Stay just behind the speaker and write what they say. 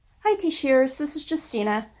T-Shears, this is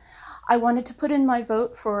Justina. I wanted to put in my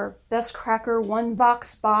vote for Best Cracker One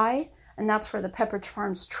Box Buy, and that's for the Pepperidge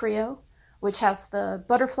Farms Trio, which has the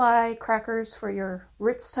butterfly crackers for your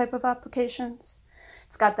Ritz type of applications.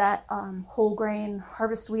 It's got that whole grain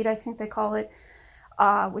harvest wheat, I think they call it,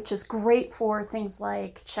 which is great for things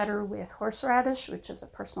like cheddar with horseradish, which is a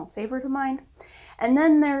personal favorite of mine. And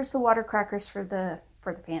then there's the water crackers for the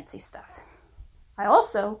fancy stuff. I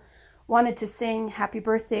also wanted to sing Happy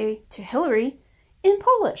Birthday to Hillary in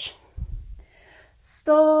Polish.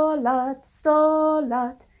 100 lat, 100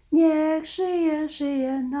 lat, niech żyje,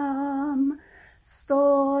 żyje nam.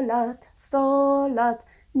 100 lat, 100 lat,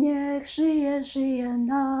 niech żyje, żyje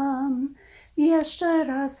nam. Jeszcze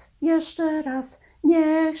raz,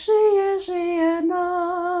 niech żyje, żyje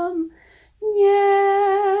nam.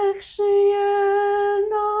 Niech żyje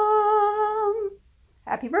nam.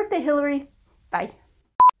 Happy birthday, Hillary. Bye.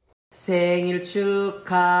 생일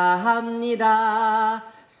축하합니다.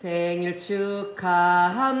 생일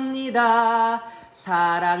축하합니다.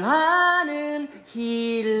 사랑하는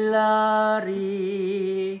힐러리.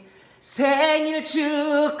 생일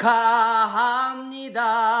축하합니다.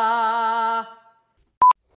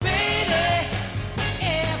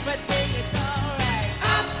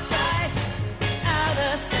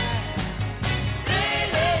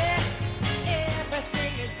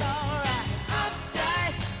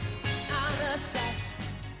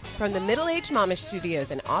 From the Middle-Aged Mama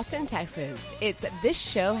Studios in Austin, Texas, it's This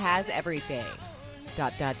Show Has Everything. ...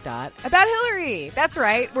 About Hillary. That's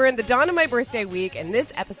right. We're in the dawn of my birthday week, and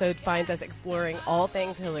this episode finds us exploring all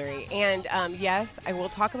things Hillary. And yes, I will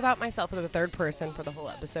talk about myself in the third person for the whole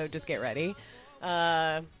episode. Just get ready.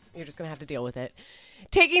 You're just going to have to deal with it.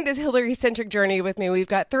 Taking this Hillary-centric journey with me, we've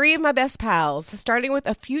got three of my best pals, starting with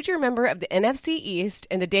a future member of the NFC East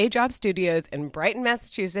in the Day Job Studios in Brighton,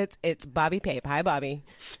 Massachusetts. It's Bobby Pape. Hi, Bobby.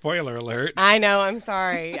 Spoiler alert. I know. I'm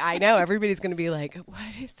sorry. I know. Everybody's going to be like, what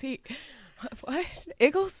is he? What?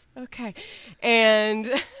 Eagles? Okay.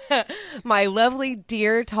 And my lovely,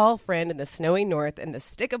 dear, tall friend in the snowy north in the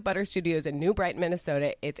Stick of Butter Studios in New Brighton,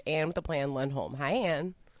 Minnesota, it's Anne with the Plan Lundholm. Hi,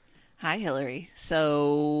 Anne. Hi, Hillary.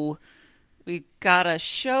 So we got a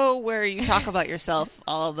show where you talk about yourself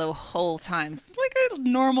all the whole time. It's like a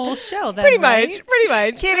normal show. Then, Pretty right? much.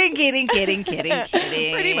 Kidding.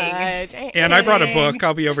 Pretty much. And I brought a book.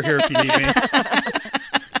 I'll be over here if you need me.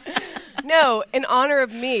 No, in honor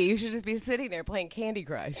of me, you should just be sitting there playing Candy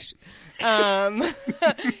Crush. And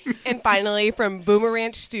finally, from Boomer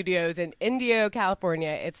Ranch Studios in Indio, California,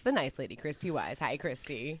 it's the nice lady, Christy Wise. Hi,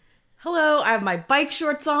 Christy. Hello, I have my bike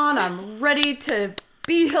shorts on. I'm ready to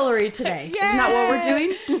be Hillary today. Yay! Isn't that what we're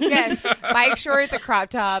doing? Yes, bike shorts, a crop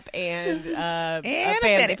top, and a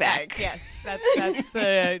fanny pack. Yes, that's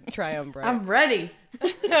the triumvirate. I'm ready.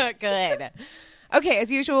 Good. Okay,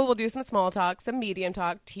 as usual, we'll do some small talk, some medium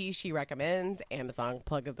talk, tea she recommends, Amazon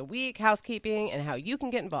plug of the week, housekeeping, and how you can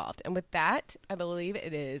get involved. And with that, I believe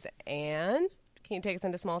it is Anne. Can you take us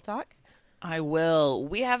into small talk? I will.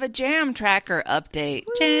 We have a Jam Tracker update.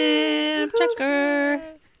 Jam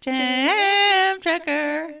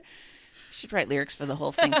Tracker. Should write lyrics for the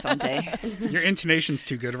whole thing someday. Your intonation's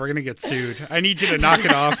too good. We're going to get sued. I need you to knock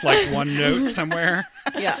it off like one note somewhere.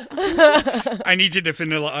 Yeah. I need you to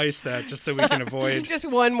Vanilla Ice that just so we can avoid. Just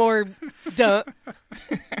one more dump.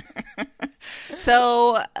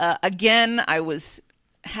 So, again, I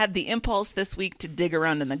had the impulse this week to dig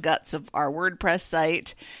around in the guts of our WordPress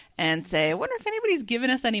site and say, I wonder if anybody's given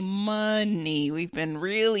us any money. We've been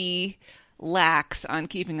really lax on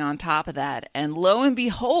keeping on top of that. And lo and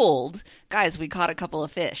behold, guys, we caught a couple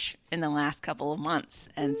of fish in the last couple of months.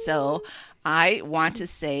 And so I want to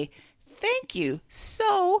say thank you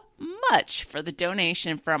so much for the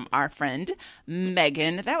donation from our friend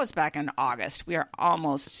Megan. That was back in August. We are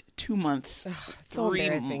almost 2 months. It's so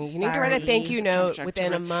embarrassing. You need to write a thank you note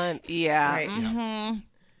within a month. Yeah. Right.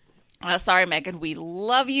 Mm-hmm. Sorry, Megan. We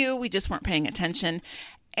love you. We just weren't paying attention.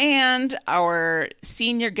 And our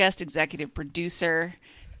senior guest executive producer,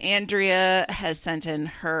 Andrea, has sent in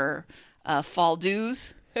her fall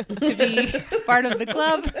dues to be part of the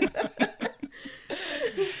club.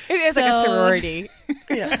 It is like a sorority.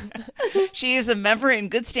 Yeah. She is a member in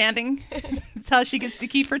good standing. That's how she gets to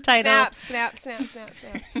keep her title. Snap. That's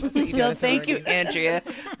what you do So at a thank you, sorority. Andrea.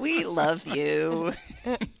 We love you.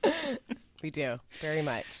 We do. Very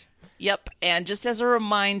much. Yep. And just as a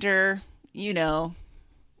reminder,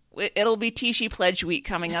 it'll be Tishy Pledge Week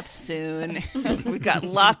coming up soon. We've got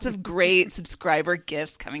lots of great subscriber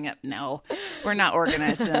gifts coming up. No, we're not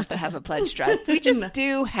organized enough to have a pledge drive. We just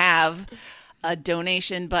do have a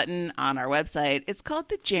donation button on our website. It's called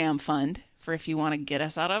the Jam Fund for if you want to get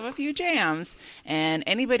us out of a few jams. And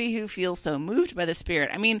anybody who feels so moved by the Spirit,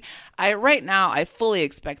 I mean, right now I fully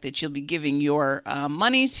expect that you'll be giving your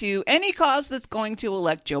money to any cause that's going to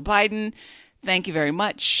elect Joe Biden. Thank you very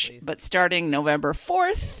much. Please. But starting November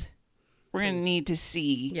 4th, we're going to need to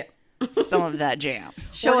see some of that jam.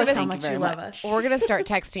 Show us how much you love us. We're going to start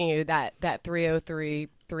texting you that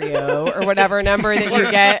 30330 or whatever number that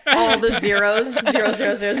you get. All the zeros. 000.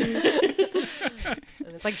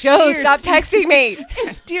 It's like, Joe, stop texting me.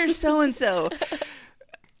 Dear so-and-so,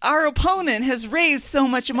 our opponent has raised so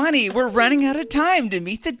much money. We're running out of time to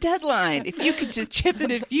meet the deadline. If you could just chip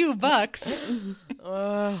in a few bucks.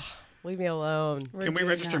 Leave me alone. Can we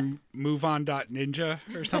register moveon.ninja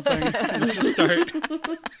or something? Let's just start.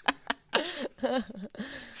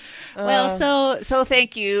 Well, so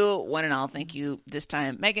thank you, one and all. Thank you this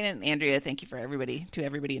time, Megan and Andrea. Thank you to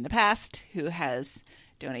everybody in the past who has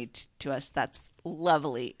donated to us. That's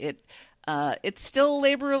lovely. It's still a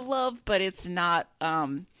labor of love, but it's not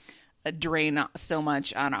a drain so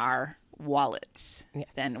much on our wallets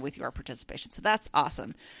than with your participation. So that's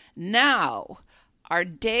awesome. Now, our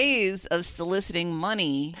days of soliciting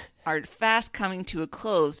money are fast coming to a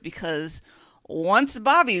close because once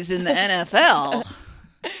Bobby's in the NFL,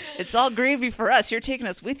 it's all gravy for us. You're taking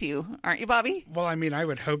us with you, aren't you, Bobby? Well, I mean, I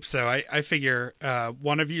would hope so. I figure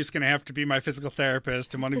one of you is going to have to be my physical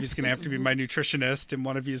therapist, and one of you is going to have to be my nutritionist, and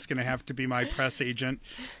one of you is going to have to be my press agent.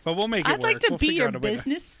 But we'll make it work. I'd like to be your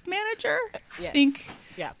business manager. Yes. I think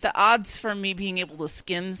the odds for me being able to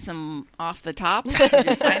skim some off the top of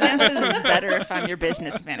your finances is better if I'm your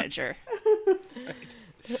business manager.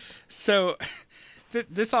 So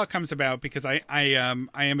this all comes about because I am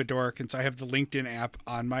a dork, and so I have the LinkedIn app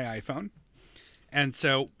on my iPhone. And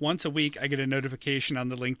so once a week, I get a notification on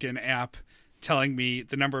the LinkedIn app telling me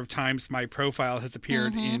the number of times my profile has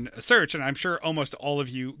appeared in a search. And I'm sure almost all of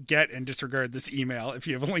you get and disregard this email if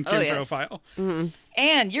you have a LinkedIn profile. Mm-hmm.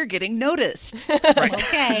 And you're getting noticed. Right.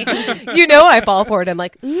 Okay. You know I fall for it. I'm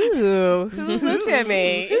like, ooh, who looked at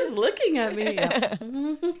me? Who's looking at me?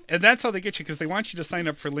 And that's how they get you, because they want you to sign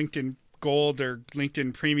up for LinkedIn Gold or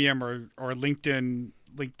LinkedIn Premium or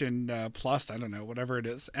LinkedIn Plus. I don't know, whatever it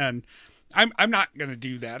is. And I'm not going to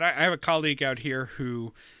do that. I have a colleague out here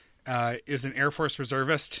who is an Air Force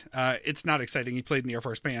reservist. It's not exciting. He played in the Air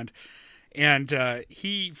Force band. And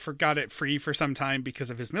he got it free for some time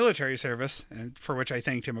because of his military service, and for which I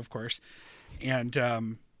thanked him, of course.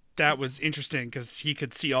 And that was interesting because he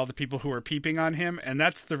could see all the people who were peeping on him. And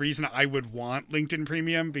that's the reason I would want LinkedIn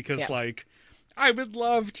Premium, because I would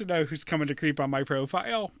love to know who's coming to creep on my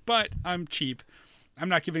profile, but I'm cheap. I'm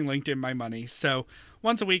not giving LinkedIn my money. So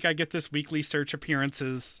once a week, I get this weekly search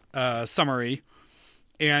appearances summary.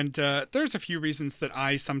 And there's a few reasons that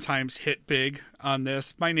I sometimes hit big on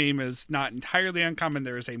this. My name is not entirely uncommon.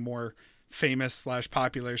 There is a more famous /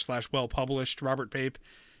 popular / well-published Robert Pape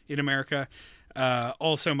in America.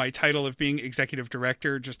 Also, my title of being executive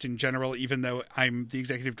director, just in general, even though I'm the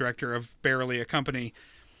executive director of barely a company,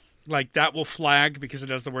 like that will flag because it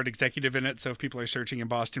has the word executive in it. So if people are searching in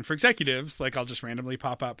Boston for executives, like I'll just randomly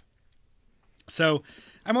pop up. So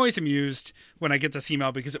I'm always amused when I get this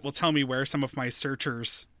email because it will tell me where some of my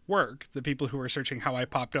searchers work. The people who are searching how I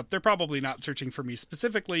popped up, they're probably not searching for me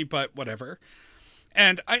specifically, but whatever.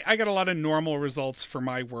 And I got a lot of normal results for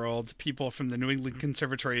my world. People from the New England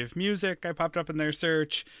Conservatory of Music, I popped up in their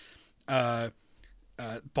search.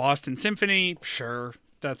 Boston Symphony, sure,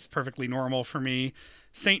 that's perfectly normal for me.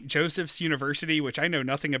 St. Joseph's University, which I know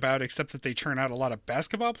nothing about except that they churn out a lot of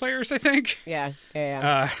basketball players, I think. Yeah.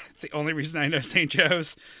 It's the only reason I know St.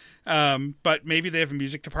 Joe's. But maybe they have a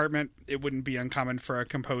music department. It wouldn't be uncommon for a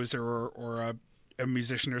composer or a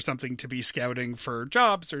musician or something to be scouting for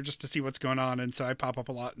jobs or just to see what's going on. And so I pop up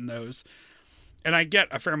a lot in those. And I get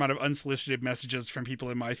a fair amount of unsolicited messages from people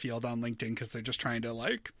in my field on LinkedIn because they're just trying to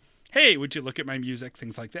like, hey, would you look at my music?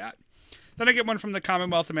 Things like that. Then I get one from the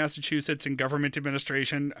Commonwealth of Massachusetts in government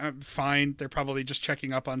administration. Fine. They're probably just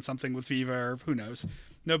checking up on something with Viva or who knows.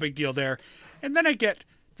 No big deal there. And then I get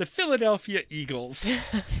the Philadelphia Eagles.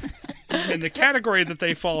 And the category that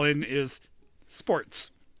they fall in is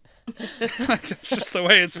sports. That's just the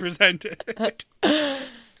way it's presented.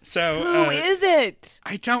 So who is it?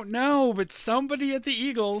 I don't know, but somebody at the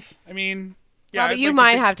Eagles. I mean... yeah, Bobby, you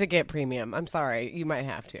might have to get premium. I'm sorry. You might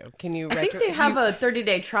have to. Can you... I think they have a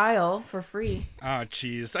 30-day trial for free. Oh,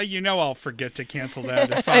 geez. You know I'll forget to cancel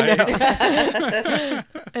that if I...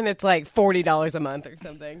 And it's like $40 a month or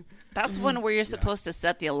something. That's one where you're supposed to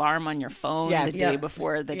set the alarm on your phone the day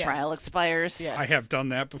before the trial expires. Yes. I have done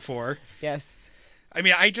that before. Yes. I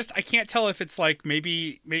mean, I can't tell if it's like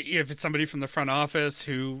maybe if it's somebody from the front office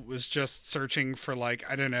who was just searching for, like,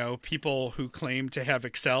 I don't know, people who claim to have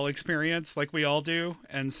Excel experience like we all do.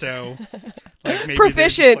 And so like maybe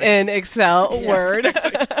Proficient like, in Excel, Word,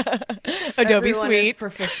 Adobe Everyone Suite. is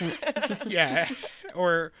proficient. yeah.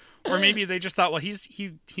 Or maybe they just thought, well,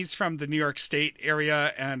 he's from the New York State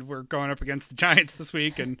area and we're going up against the Giants this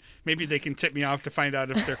week, and maybe they can tip me off to find out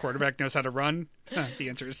if their quarterback knows how to run. The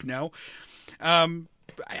answer is no.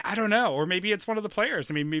 I don't know. Or maybe it's one of the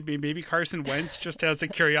players. I mean, maybe Carson Wentz just has a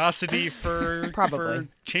curiosity for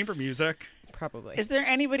chamber music. Probably. Is there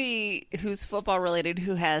anybody who's football related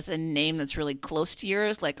who has a name that's really close to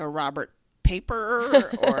yours, like a Robert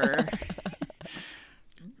Paper or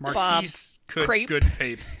Marquise Crepe? Good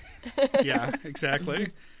Pape? Yeah,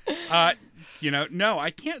 exactly. No,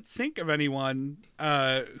 I can't think of anyone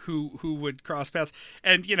who would cross paths.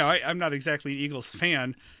 And I'm not exactly an Eagles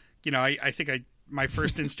fan. I think my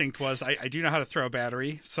first instinct was I do know how to throw a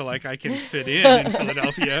battery, so like I can fit in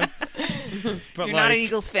Philadelphia. But you're not an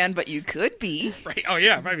Eagles fan, but you could be. Right? Oh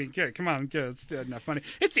yeah, I mean, come on, it's enough money.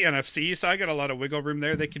 It's the NFC, so I got a lot of wiggle room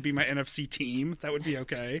there. They could be my NFC team. That would be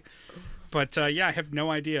okay. But I have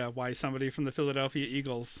no idea why somebody from the Philadelphia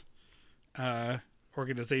Eagles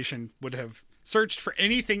organization would have searched for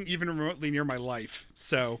anything even remotely near my life.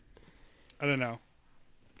 So I don't know.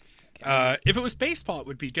 If it was baseball, it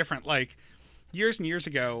would be different. Like years and years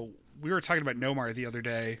ago, we were talking about Nomar the other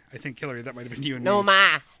day. I think, Hillary, that might have been you and me.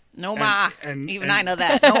 Nomar. And Even I know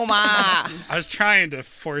that. Nomar. I was trying to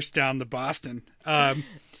force down the Boston.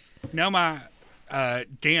 Nomar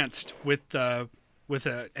danced with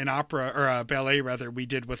an opera, or a ballet rather, we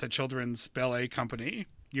did with a children's ballet company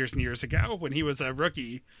years and years ago when he was a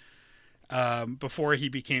rookie. Before he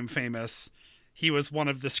became famous, he was one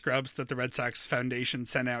of the scrubs that the Red Sox Foundation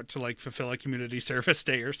sent out to like fulfill a community service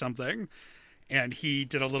day or something. And he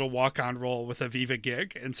did a little walk-on role with a Viva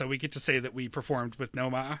gig. And so we get to say that we performed with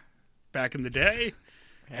Noma back in the day.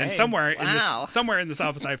 Hey, and somewhere in this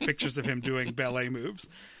office, I have pictures of him doing ballet moves.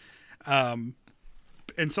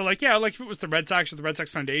 And so like if it was the Red Sox or the Red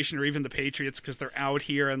Sox Foundation or even the Patriots, because they're out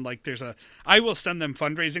here and like I will send them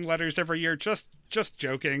fundraising letters every year. Just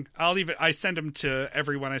joking. I send them to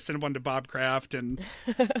everyone. I send one to Bob Kraft and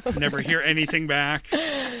never hear anything back.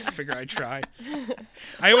 Just figure I'd try.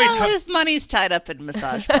 His money's tied up in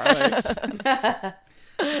massage parlors.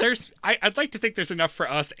 I'd like to think there's enough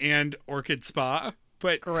for us and Orchid Spa,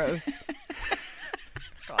 but gross.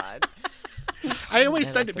 God. I always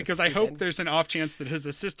send it because I hope there's an off chance that his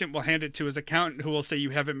assistant will hand it to his accountant, who will say,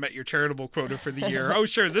 "You haven't met your charitable quota for the year." Oh,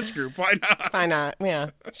 sure, this group. Why not? Why not?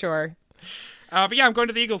 Yeah, sure. But yeah, I'm going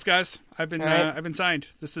to the Eagles, guys. I've been signed.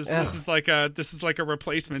 This is like a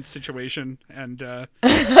replacement situation, and you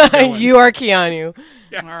are Keanu.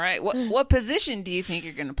 Yeah. All right. What position do you think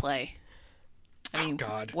you're going to play? I mean,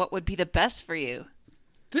 God, what would be the best for you?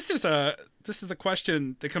 This is a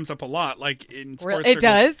question that comes up a lot, like in sports. It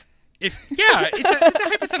does. It's a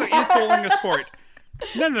hypothetical. Is bowling a sport?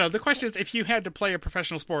 No. The question is, if you had to play a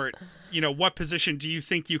professional sport, what position do you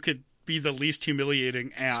think you could be the least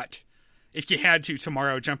humiliating at? If you had to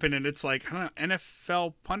tomorrow jump in and it's like, I don't know,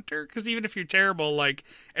 NFL punter? Because even if you're terrible, like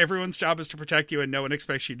everyone's job is to protect you and no one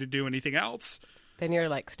expects you to do anything else. Then you're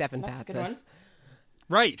like Stephen Fatsis.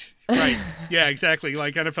 Right. Yeah, exactly.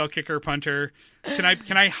 Like NFL kicker, punter. Can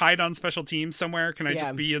I hide on special teams somewhere? Can I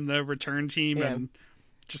just be in the return team and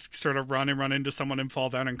just sort of run into someone and fall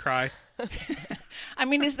down and cry? I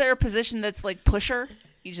mean, is there a position that's like pusher?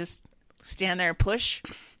 You just stand there and push?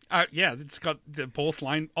 Yeah, it's got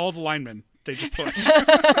all the linemen. They just push.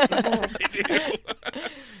 That's what they do.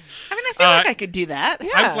 I mean, I feel like I could do that.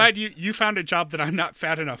 Yeah. I'm glad you found a job that I'm not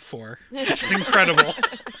fat enough for, which is incredible.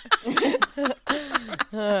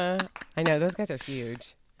 I know, those guys are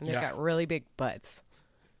huge. And they've got really big butts.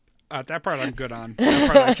 That part I'm good on.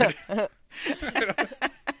 That part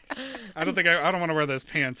I don't want to wear those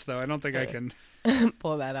pants, though. I don't think I can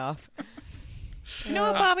pull that off. You know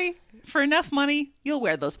what, Bobby? For enough money, you'll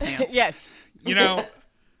wear those pants. Yes.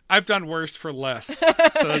 I've done worse for less, so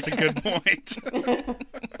that's a good point.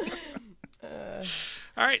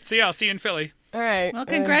 All right, so I'll see you in Philly. All right. Well,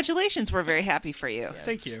 congratulations. We're very happy for you. Yeah.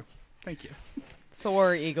 Thank you.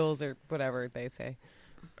 Soar Eagles or whatever they say.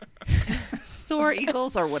 Soar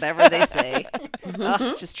Eagles or whatever they say.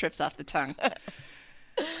 Oh, just trips off the tongue.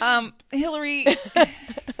 Hillary,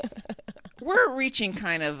 we're reaching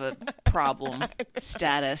kind of a problem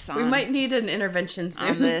status on. We might need an intervention soon.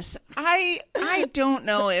 On this. I don't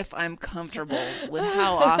know if I'm comfortable with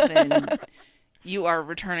how often you are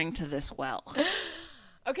returning to this well.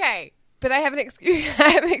 Okay, but I have an excuse. I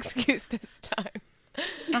have an excuse this time.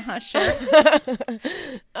 Sure.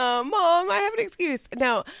 Mom, I have an excuse.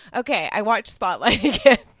 No, okay, I watched Spotlight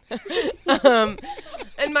again.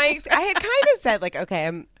 And I had kind of said like, okay,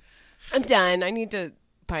 I'm done. I need to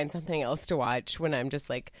find something else to watch when I'm just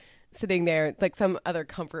like sitting there, like some other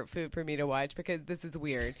comfort food for me to watch, because this is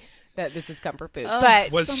weird that this is comfort food.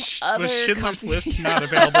 But Was Schindler's List not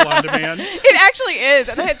available on demand? it actually is.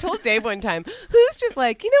 And I had told Dave one time, who's just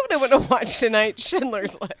like, you know what I want to watch tonight?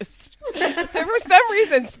 Schindler's List. And for some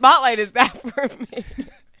reason, Spotlight is that for me.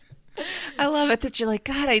 I love it that you're like,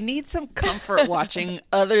 God, I need some comfort watching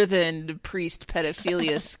other than priest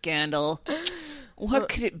pedophilia scandal. What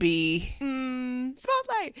could it be?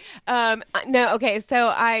 Spotlight. No, okay, so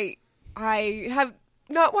I have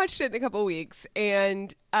not watched it in a couple weeks,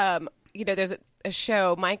 and there's a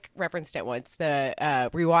show, Mike referenced it once, the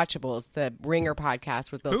Rewatchables, the Ringer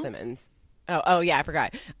podcast with Bill Simmons. Oh yeah, I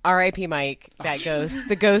forgot. R.I.P. Mike, that ghost,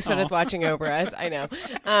 the ghost that is watching over us. I know.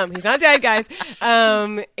 He's not dead, guys.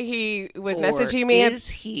 He was messaging me.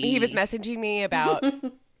 He was messaging me about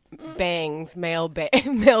bangs, male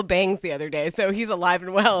bangs the other day. So he's alive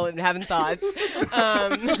and well and having thoughts.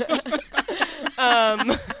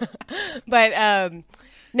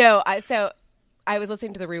 No. So I was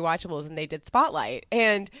listening to the Rewatchables and they did Spotlight,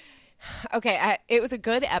 and okay, it was a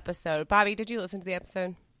good episode. Bobby, did you listen to the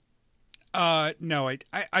episode? No,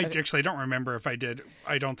 I actually don't remember if I did.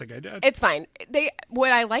 I don't think I did. It's fine.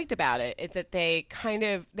 What I liked about it is that they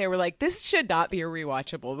were like, this should not be a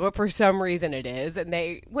rewatchable, but for some reason it is. And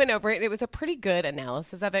they went over it, and it was a pretty good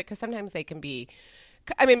analysis of it, because sometimes they can be,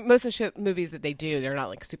 I mean, most of the movies that they do, they're not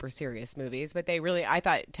like super serious movies, but they really, I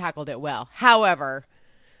thought, tackled it well. However,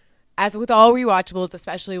 as with all rewatchables,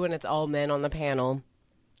 especially when it's all men on the panel,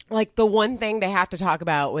 like the one thing they have to talk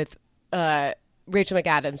about with, Rachel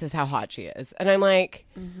McAdams is how hot she is. And I'm like,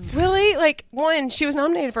 really? Like, one, she was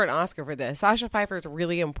nominated for an Oscar for this. Sasha Pfeiffer is a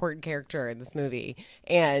really important character in this movie.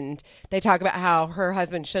 And they talk about how her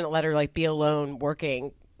husband shouldn't let her, like, be alone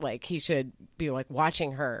working. Like, he should be, like,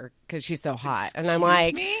 watching her because she's so hot. And I'm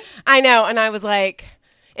like, I know. And I was like,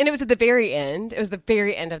 and it was at the very end. It was the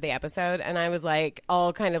very end of the episode. And I was like,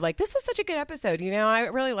 all kind of like, this was such a good episode. You know, I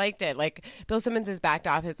really liked it. Like, Bill Simmons has backed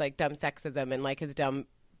off his, like, dumb sexism and, like, his dumb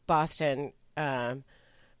Boston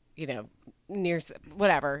near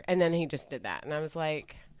whatever, and then he just did that, and I was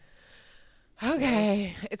like,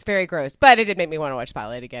 okay, it's very gross, but it did make me want to watch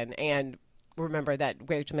Spotlight again, and remember that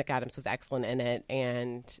Rachel McAdams was excellent in it,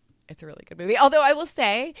 and it's a really good movie. Although I will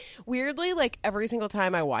say, weirdly, like every single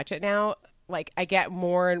time I watch it now, like I get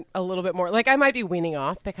a little bit more, like I might be weaning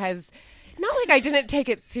off, because not like I didn't take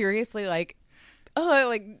it seriously, like, oh,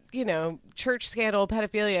 like, church scandal,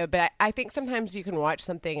 pedophilia. But I think sometimes you can watch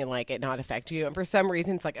something and, like, it not affect you. And for some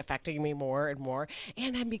reason, it's, like, affecting me more and more.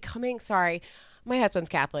 And I'm becoming, sorry, my husband's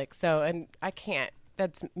Catholic, so, and I can't,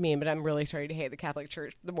 that's mean, but I'm really starting to hate the Catholic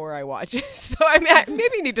Church the more I watch it. So, I mean, I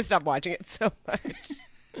maybe need to stop watching it so much.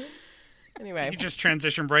 Anyway. You just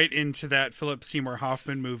transitioned right into that Philip Seymour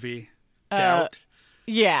Hoffman movie, Doubt.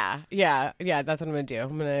 Yeah, that's what I'm going to do.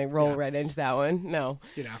 I'm going to roll right into that one. No.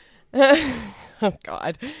 Oh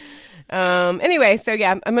God. Anyway, so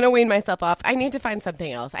yeah, I'm gonna wean myself off. I need to find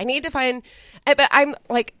something else. But I'm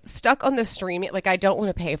like stuck on the streaming. Like I don't want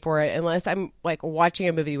to pay for it unless I'm like watching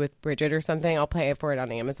a movie with Bridget or something. I'll pay for it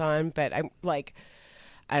on Amazon. But I'm like,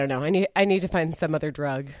 I don't know. I need to find some other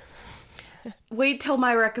drug. Wait till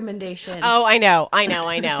my recommendation. Oh, I know. I'm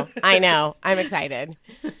excited.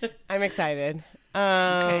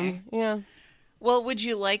 Okay. Yeah. Well, would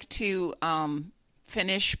you like to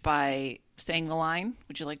finish by saying the line?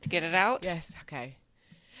 Would you like to get it out? Yes. Okay.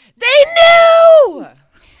 They knew!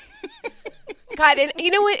 God, and you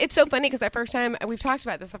know what? It's so funny because that first time, we've talked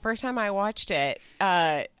about this, the first time I watched it,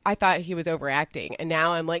 I thought he was overacting. And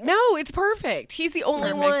now I'm like, no, it's perfect. He's the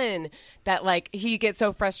only one that, like, he gets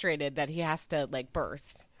so frustrated that he has to, like,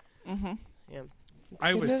 burst. Mm-hmm. Yeah.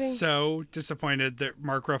 I was so disappointed that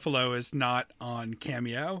Mark Ruffalo is not on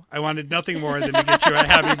Cameo. I wanted nothing more than to get you a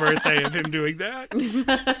happy birthday of him doing that.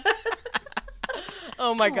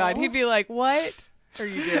 Oh my God. He'd be like, what are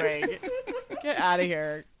you doing? Get out of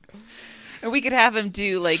here. And we could have him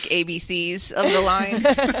do like ABCs of the line.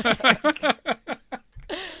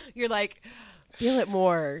 You're like, feel it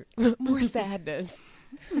more. More sadness.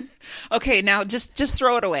 Okay, now just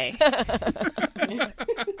throw it away.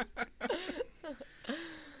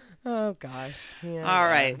 Oh, gosh. Yeah. All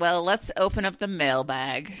right. Well, let's open up the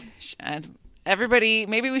mailbag. And everybody,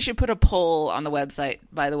 maybe we should put a poll on the website,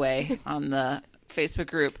 by the way, on the Facebook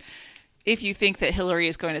group, if you think that Hillary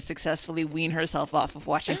is going to successfully wean herself off of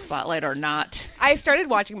watching Spotlight or not. I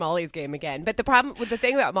started watching Molly's Game again, but the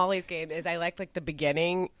thing about Molly's Game is I like the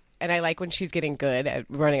beginning and I like when she's getting good at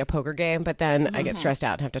running a poker game, but then I get stressed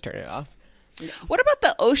out and have to turn it off. What about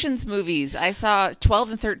the Ocean's movies? I saw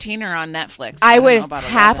 12 and 13 are on Netflix. I don't know would about 11.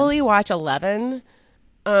 happily watch 11.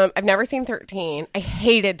 I've never seen 13. I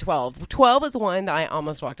hated 12. 12 is one that I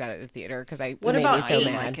almost walked out of the theater because it made about me so 8?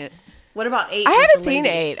 mad. Like it. What about 8? I with haven't the seen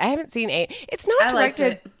ladies? 8. I haven't seen 8. It's not I liked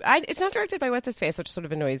directed. It's not directed by what's his face, which sort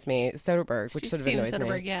of annoys me. Soderbergh, which She's sort of seen annoys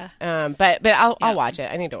Soderbergh, me. yeah. But I'll watch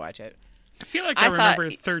it. I need to watch it. I feel like I I thought-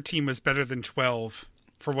 remember 13 was better than 12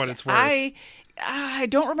 for what it's worth. I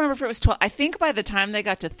don't remember if it was 12. I think by the time they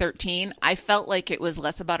got to 13, I felt like it was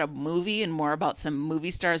less about a movie and more about some movie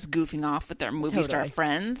stars goofing off with their movie star Totally.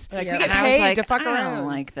 friends. Like, Yeah. we get And I was paid like, to fuck I around. don't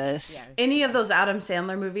like this. Yeah. Any of those Adam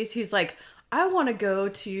Sandler movies, he's like, I want to go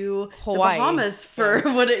to Hawaii. the Bahamas for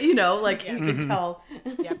like you can tell.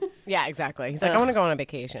 Yep. Yeah, exactly. He's like, I want to go on a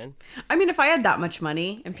vacation. I mean, if I had that much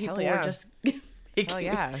money and people yeah. were just making Hell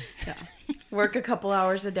yeah. work a couple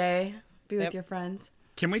hours a day, be with Yep. your friends.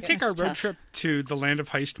 Can we take our road tough. trip to the land of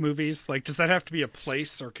heist movies? Like, does that have to be a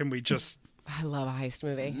place, or can we just I love a heist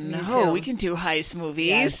movie. No, we can do heist movies.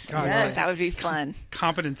 Yes. God, Yes. That would be fun.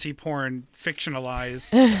 competency porn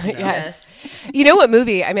fictionalized? Yes. You know what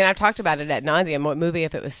movie? I mean, I've talked about it ad nauseum. What movie,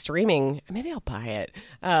 if it was streaming, maybe I'll buy it,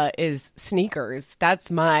 is Sneakers.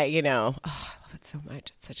 That's my, I love it so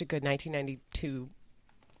much. It's such a good 1992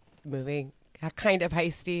 movie. Kind of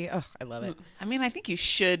heisty. Oh, I love it. I mean, I think you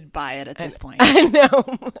should buy it at this point. I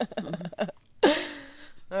know.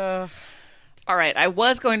 All right, I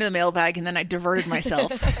was going to the mailbag and then I diverted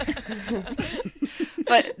myself.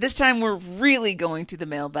 But this time we're really going to the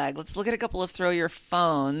mailbag. Let's look at a couple of throw your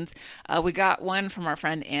phones. We got one from our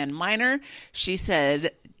friend Ann Miner. She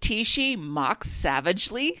said, Tishi mocks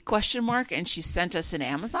savagely, ? And she sent us an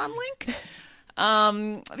Amazon link. The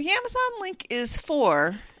Amazon link is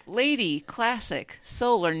for Lady Classic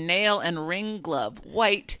Solar Nail and Ring Glove,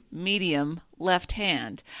 white, medium, left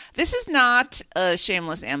hand. This is not a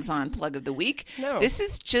shameless Amazon plug of the week. No. This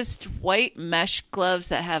is just white mesh gloves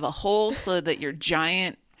that have a hole so that your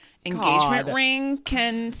giant engagement God. ring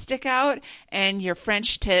can stick out and your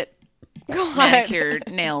French tip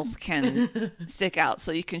manicured nails can stick out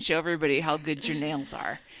so you can show everybody how good your nails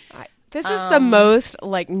are. This is the most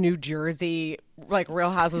like New Jersey, like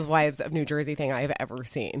Real Houses Wives of New Jersey thing I've ever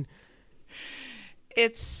seen.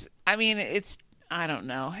 I don't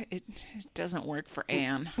know. It doesn't work for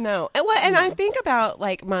Anne. No. And I think about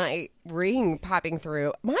like my ring popping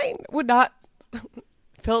through. Mine would not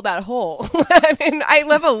fill that hole. I mean, I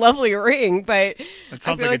love a lovely ring, but That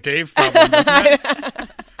sounds I feel like a Dave problem, doesn't it?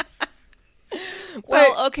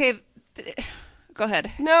 Well, okay. Go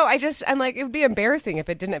ahead. no, I'm like, it would be embarrassing if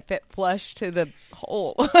it didn't fit flush to the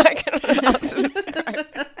hole. I don't know how else to describe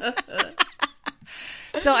it.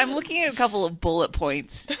 So I'm looking at a couple of bullet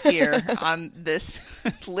points here on this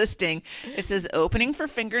listing. It says opening for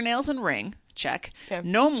fingernails and ring. Check. Yeah.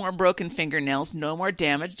 No more broken fingernails. No more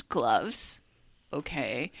damaged gloves.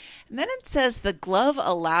 Okay. And then it says the glove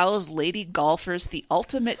allows lady golfers the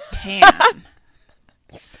ultimate tan.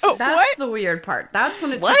 So That's what? the weird part. That's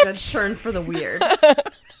when it What? took a turn for the weird. I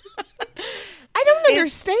don't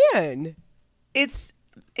understand. It's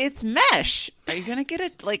mesh. Are you gonna get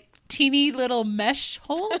a teeny little mesh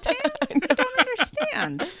hole tan? I don't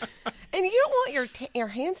understand. And you don't want your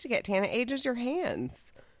hands to get tan. It ages your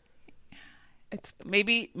hands. It's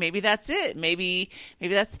Maybe that's it. Maybe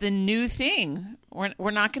that's the new thing.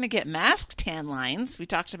 We're not going to get masked tan lines. We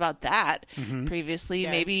talked about that previously.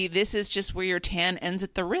 Yeah. Maybe this is just where your tan ends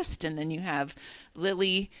at the wrist, and then you have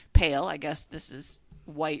lily pale. I guess this is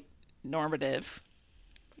white normative.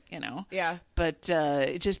 Yeah. But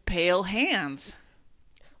just pale hands.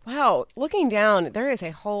 Wow, looking down, there is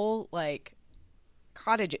a whole like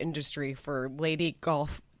cottage industry for lady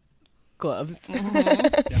golf gloves.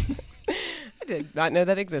 I did not know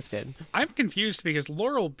that existed. I'm confused because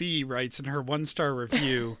Laurel B writes in her 1-star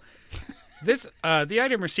review, the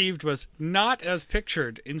item received was not as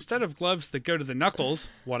pictured. Instead of gloves that go to the knuckles,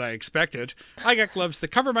 what I expected, I got gloves that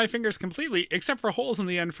cover my fingers completely, except for holes in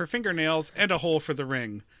the end for fingernails and a hole for the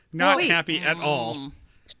ring. Not Wait. happy at all.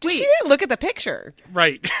 She didn't look at the picture.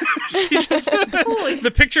 Right. She just,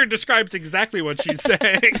 the picture describes exactly what she's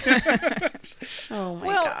saying. Oh my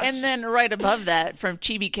Well, gosh. and then right above that, from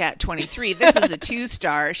Chibi Cat 23, this was a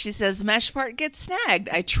 2-star. She says, mesh part gets snagged.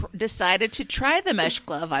 I decided to try the mesh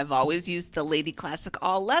glove. I've always used the Lady Classic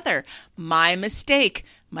all leather. My mistake.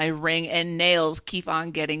 My ring and nails keep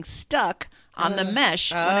on getting stuck on the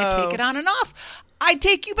mesh when I take it on and off. I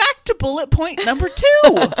take you back to bullet point number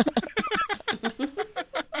 2.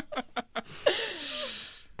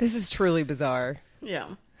 This is truly bizarre.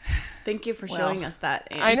 Yeah. Thank you for showing us that,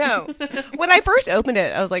 Anne. I know. When I first opened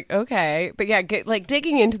it, I was like, okay. But yeah,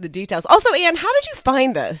 digging into the details. Also, Anne, how did you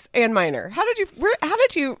find this? Anne Miner. How did you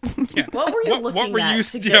Yeah. What were you looking at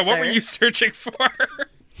to get what were there? you searching for?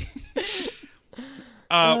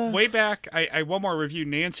 Way back, I one more review.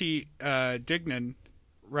 Nancy Dignan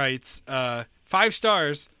writes, 5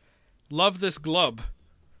 stars, love this glove.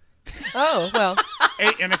 Oh, well.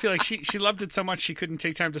 And I feel like she loved it so much she couldn't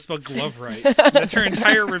take time to spell glove right. That's her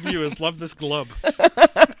entire review is love this glove.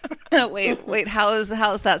 wait, how's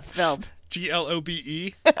that spelled?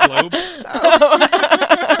 GLOBE, globe.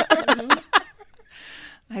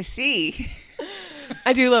 I see.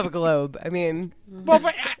 I do love a globe. I mean, Well,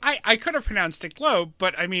 but I could have pronounced it globe,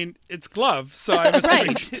 but I mean, it's glove, so I'm assuming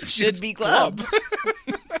Right. it's, It should it's be glove.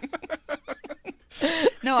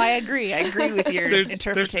 No, I agree. I agree with your There's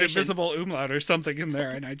interpretation. an invisible umlaut or something in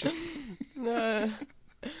there, and I just...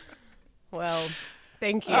 well,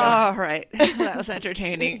 thank you. All right. That was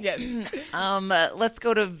entertaining. Yes. Let's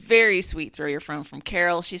go to very sweet throw your phone from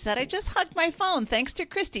Carol. She said, I just hugged my phone thanks to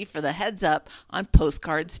Christy for the heads up on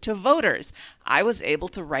postcards to voters. I was able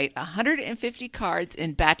to write 150 cards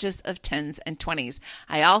in batches of 10s and 20s.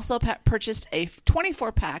 I also purchased a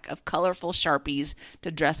 24-pack of colorful Sharpies to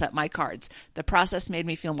dress up my cards. The process made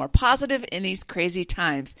me feel more positive in these crazy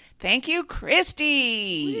times. Thank you,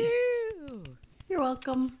 Christy. You're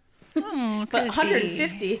welcome. Oh, But Christy.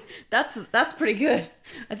 150, that's pretty good.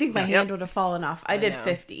 I think my hand would have fallen off. I did know.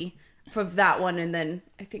 50 for that one, and then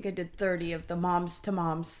I think I did 30 of the moms to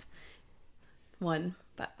moms one.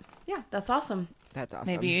 But yeah, that's awesome. That's awesome.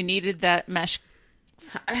 Maybe you needed that mesh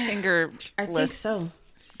fingerless I think so.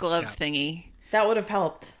 glove Yeah. thingy. That would have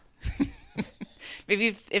helped.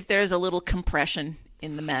 Maybe if there's a little compression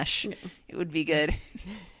in the mesh, it would be good.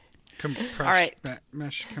 All right.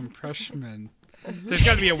 Mesh compression. There's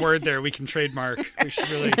got to be a word there we can trademark. We should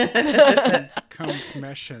really...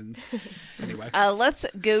 Compression. Anyway. Let's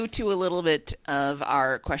go to a little bit of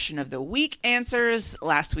our question of the week answers.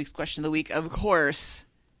 Last week's question of the week, of course.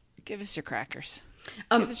 Give us your crackers.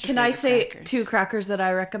 Give us your Can I favorite say crackers. 2 crackers that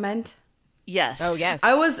I recommend? Yes. Oh, yes.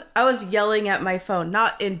 I was yelling at my phone,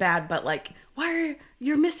 not in bad, but like, why are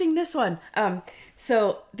you're missing this one?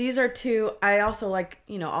 So these are 2. I also like,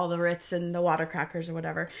 all the Ritz and the water crackers or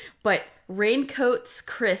whatever. But Raincoats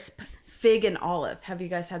Crisp Fig and Olive. Have you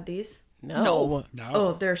guys had these? No. No.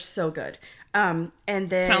 Oh, they're so good. And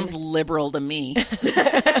then Sounds liberal to me.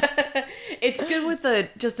 it's good with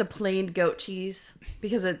just a plain goat cheese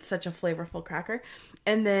because it's such a flavorful cracker.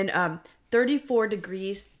 And then 34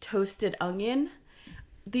 degrees toasted onion.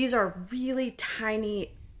 These are really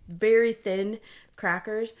tiny, very thin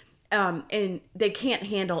crackers. And they can't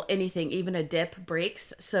handle anything, even a dip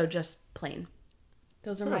breaks. So just plain.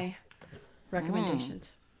 Those are my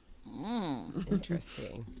recommendations.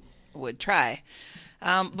 Interesting. Would try.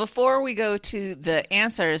 Before we go to the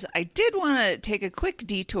answers, I did want to take a quick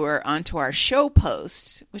detour onto our show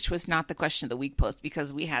post, which was not the question of the week post,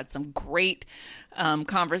 because we had some great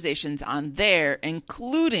conversations on there,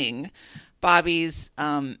 including Bobby's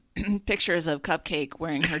pictures of Cupcake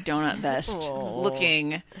wearing her donut vest,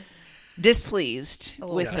 looking displeased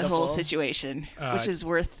with the whole situation, which is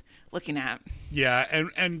worth looking at. Yeah,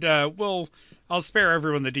 and I'll spare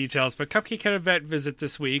everyone the details, but Cupcake had a vet visit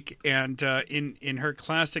this week, and in her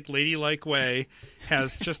classic ladylike way,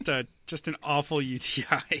 has just an awful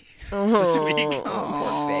UTI this week.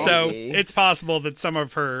 So it's possible that some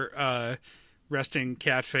of her resting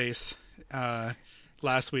cat face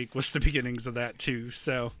last week was the beginnings of that too.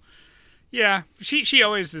 So yeah, she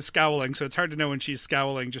always is scowling, so it's hard to know when she's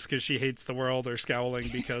scowling just because she hates the world or scowling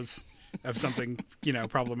because of something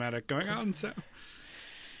problematic going on. So.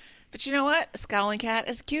 But you know what? A scowling cat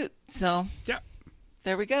is cute. So Yeah.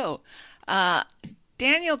 there we go.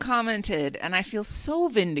 Daniel commented, and I feel so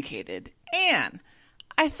vindicated. Anne,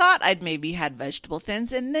 I thought I'd maybe had vegetable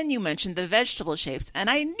thins, and then you mentioned the vegetable shapes, and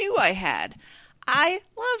I knew I had. I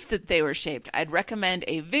loved that they were shaped. I'd recommend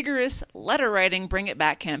a vigorous letter writing Bring It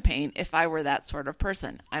Back campaign if I were that sort of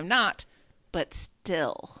person. I'm not, but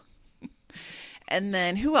still. And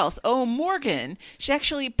then who else? Oh, Morgan. She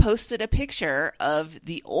actually posted a picture of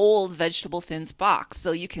the old vegetable thins box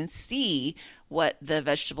so you can see what the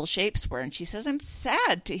vegetable shapes were. And she says, I'm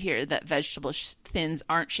sad to hear that vegetable thins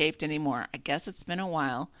aren't shaped anymore. I guess it's been a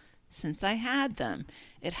while since I had them.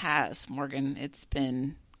 It has, Morgan. It's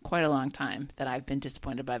been quite a long time that I've been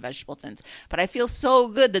disappointed by vegetable thins. But I feel so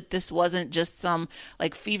good that this wasn't just some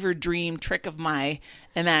fever dream trick of my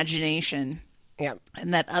imagination. Yeah.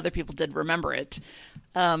 And that other people did remember it.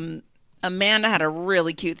 Amanda had a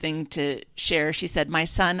really cute thing to share. She said, my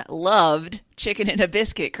son loved chicken in a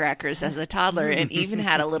biscuit crackers as a toddler and even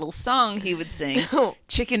had a little song he would sing.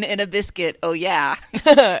 Chicken in a biscuit, oh yeah.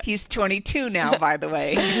 He's 22 now, by the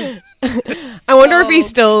way. I wonder if he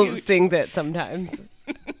still sings it sometimes.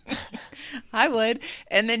 I would.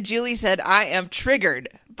 And then Julie said, I am triggered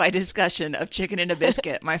by discussion of chicken in a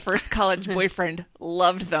biscuit. My first college boyfriend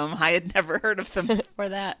loved them. I had never heard of them before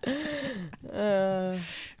that.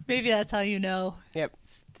 Maybe that's how you know. Yep.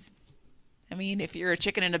 I mean, if you're a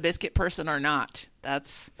chicken and a biscuit person or not,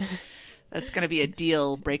 that's going to be a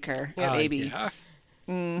deal breaker, maybe. Yeah.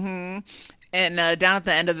 Mm-hmm. And down at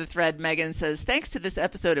the end of the thread, Megan says, thanks to this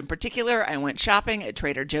episode in particular, I went shopping at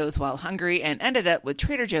Trader Joe's while hungry and ended up with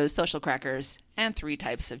Trader Joe's social crackers and 3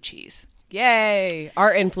 types of cheese. Yay.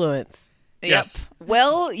 Our influence. Yes. Yep.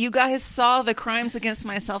 Well, you guys saw the crimes against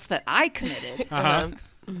myself that I committed.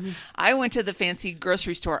 I went to the fancy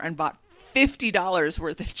grocery store and bought $50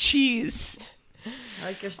 worth of cheese. I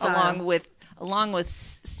like your style. Along with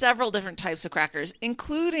several different types of crackers,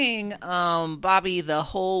 including, Bobby, the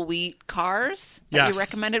whole wheat cars that you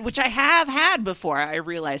recommended, which I have had before, I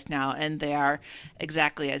realize now, and they are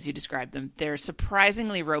exactly as you described them. They're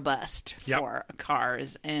surprisingly robust for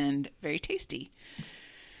cars and very tasty.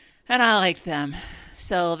 And I liked them.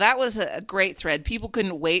 So that was a great thread. People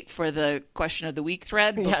couldn't wait for the question of the week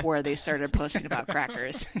thread before they started posting about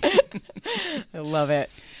crackers. I love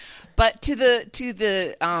it. But to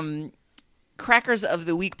the crackers of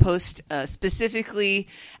the week post specifically,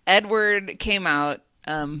 Edward came out,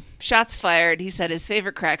 shots fired. He said his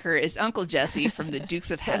favorite cracker is Uncle Jesse from the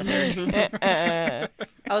Dukes of Hazzard. I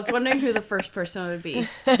was wondering who the first person would be.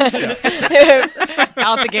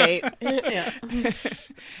 Out the gate. Yeah.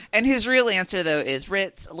 And his real answer, though, is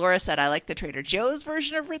Ritz. Laura said, I like the Trader Joe's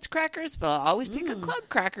version of Ritz crackers, but I'll always take a Club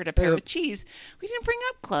cracker to pair with cheese. We didn't bring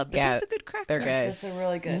up Club, but that's a good cracker. They're good. That's a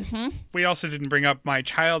really good. We also didn't bring up my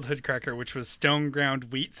childhood cracker, which was Stone Ground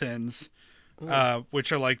Wheat Thins,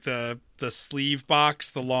 which are like the sleeve box,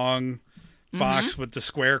 the long box with the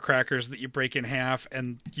square crackers that you break in half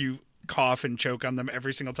and you cough and choke on them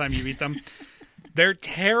every single time you eat them. They're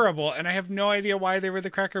terrible, and I have no idea why they were the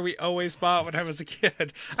cracker we always bought when I was a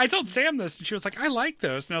kid. I told Sam this, and she was like, I like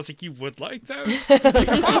those. And I was like, you would like those?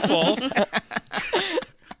 They're awful.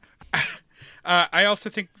 I also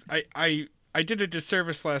think I did a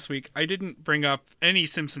disservice last week. I didn't bring up any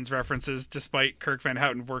Simpsons references, despite Kirk Van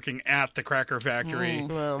Houten working at the Cracker Factory.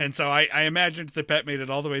 And so I imagined that Bet made it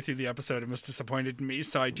all the way through the episode and was disappointed in me.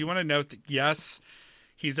 So I do want to note that, yes,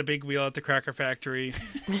 he's a big wheel at the Cracker Factory.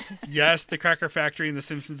 Yes, the Cracker Factory in The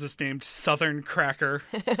Simpsons is named Southern Cracker.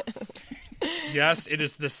 Yes, it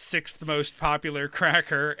is the 6th most popular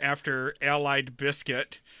cracker after Allied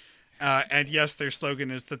Biscuit. And yes, their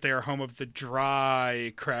slogan is that they are home of the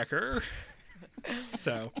dry cracker.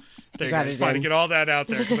 So there you go. I just wanted to get all that out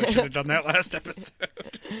there because I should have done that last episode.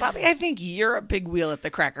 Bobby, I think you're a big wheel at the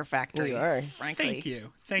Cracker Factory. You are. Frankly.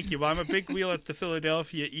 Thank you. Well, I'm a big wheel at the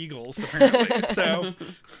Philadelphia Eagles, apparently. So,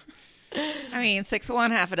 I mean, 6 of one,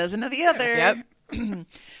 half a dozen of the other. Yep.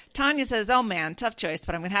 Tanya says, oh man, tough choice,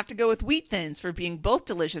 but I'm going to have to go with Wheat Thins for being both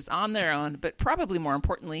delicious on their own, but probably more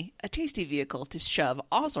importantly, a tasty vehicle to shove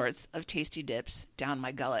all sorts of tasty dips down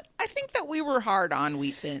my gullet. I think that we were hard on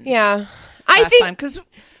Wheat Thins. Yeah. I think because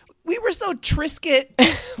we were so Triscuit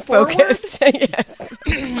focused. Yes.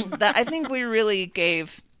 that I think we really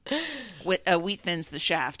gave Wheat Thins the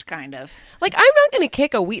shaft, kind of. Like, I'm not going to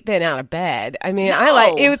kick a Wheat Thin out of bed. I mean, I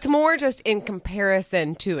like it's more just in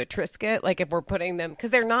comparison to a Triscuit. Like, if we're putting them,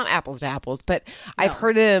 because they're not apples to apples, but I've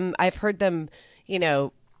heard them, you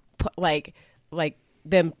know, like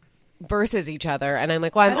them versus each other, and I'm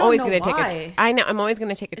like, well, I'm always going to take I'm always going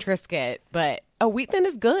to take a Triscuit, but a Wheat Thin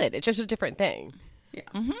is good. It's just a different thing. Yeah.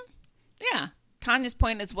 Mm-hmm. Yeah. Tanya's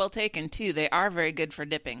point is well taken too. They are very good for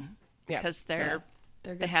dipping because they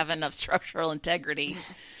have enough structural integrity.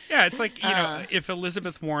 Yeah, it's like, you know, if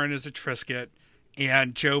Elizabeth Warren is a Triscuit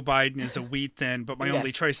and Joe Biden is a Wheat Thin, but my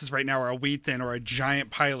only choices right now are a Wheat Thin or a giant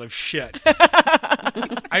pile of shit,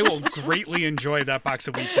 I will greatly enjoy that box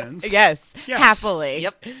of Wheat Thins. Yes. Happily.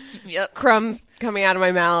 Yep. Crumbs coming out of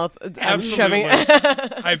my mouth. Absolutely.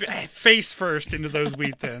 I face first into those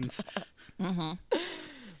Wheat Thins. Mm-hmm.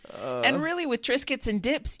 And really, with Triscuits and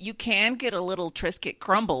dips, you can get a little Triscuit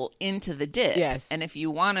crumble into the dip. Yes. And if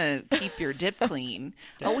you want to keep your dip clean,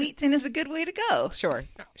 a Wheat Thin is a good way to go. Sure.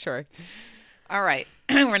 All right.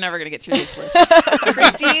 We're never going to get through this list.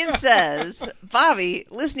 Christine says, Bobby,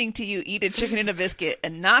 listening to you eat a chicken and a biscuit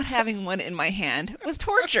and not having one in my hand was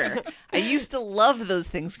torture. I used to love those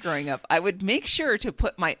things growing up. I would make sure to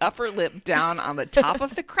put my upper lip down on the top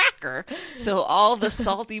of the cracker so all the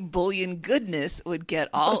salty bouillon goodness would get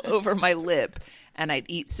all over my lip. And I'd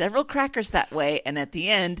eat several crackers that way, and at the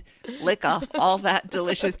end, lick off all that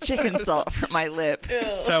delicious chicken salt from my lip.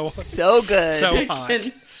 So good. So hot.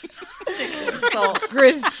 Chicken salt.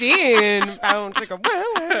 Christine found chicken.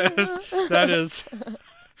 That is.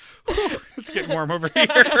 It's getting warm over here.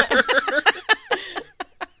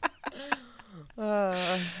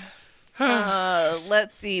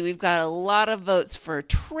 Let's see. We've got a lot of votes for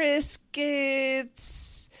Triscuits.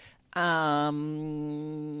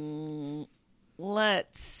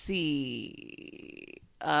 Let's see.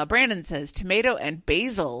 Brandon says tomato and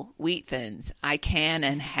basil wheat thins. I can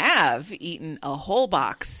and have eaten a whole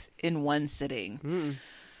box in one sitting.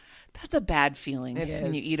 That's a bad feeling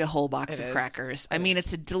when you eat a whole box of crackers. I mean,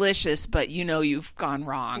 it's delicious, but you know you've gone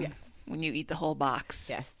wrong when you eat the whole box.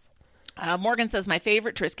 Yes. Morgan says, my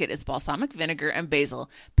favorite Triscuit is balsamic vinegar and basil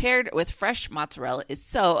paired with fresh mozzarella is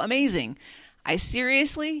so amazing. I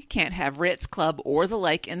seriously can't have Ritz, Club, or the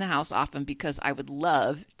like in the house often because I would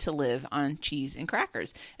love to live on cheese and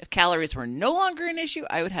crackers. If calories were no longer an issue,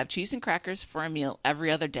 I would have cheese and crackers for a meal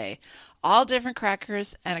every other day. All different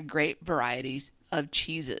crackers and a great varieties of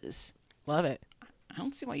cheeses. Love it. I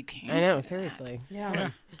don't see why you can't. I know, seriously.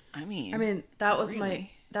 Yeah. I mean, that was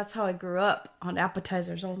really. that's how I grew up, on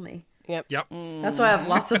appetizers only. Yep. That's why I have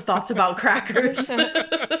lots of thoughts about crackers.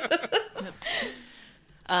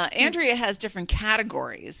 Andrea has different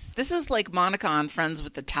categories. This is like Monica on Friends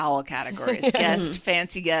with the Towel categories. Guest,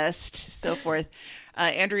 fancy guest, so forth.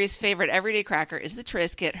 Andrea's favorite everyday cracker is the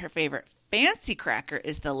Triscuit. Her favorite fancy cracker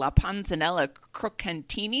is the La Panzanella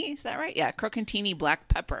Croccantini. Is that right? Yeah, Croccantini black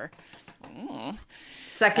pepper.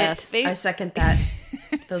 Second. I second that.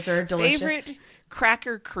 Those are delicious. Favorite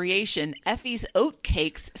cracker creation, Effie's oat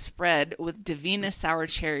cakes spread with Divina sour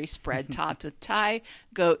cherry spread topped with Thai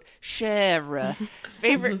goat chèvre.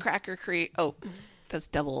 Favorite cracker that's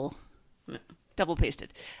double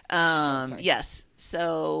pasted. Yes.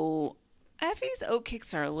 So Effie's oat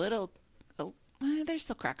cakes are a little they're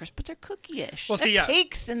still crackers, but they're cookie-ish. Well, see, They're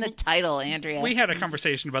cakes in the title, Andrea. We had a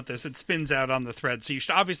conversation about this. It spins out on the thread, so you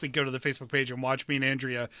should obviously go to the Facebook page and watch me and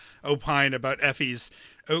Andrea opine about Effie's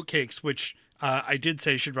oatcakes, which I did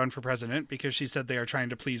say should run for president because she said they are trying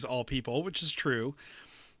to please all people, which is true.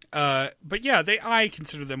 But yeah, I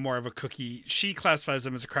consider them more of a cookie. She classifies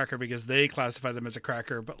them as a cracker because they classify them as a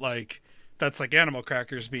cracker, but that's like animal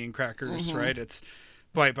crackers being crackers, right?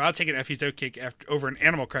 But I'll take an Effie's oatcake over an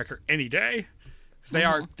animal cracker any day.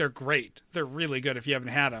 They're great. They're really good if you haven't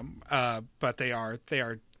had them. But they are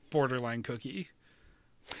borderline cookie.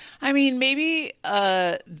 I mean, maybe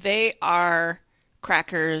they are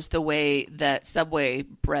crackers the way that Subway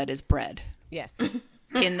bread is bread. Yes.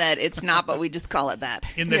 In that it's not, but we just call it that.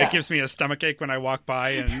 In that it gives me a stomachache when I walk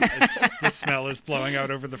by and the smell is blowing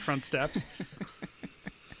out over the front steps.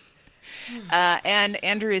 And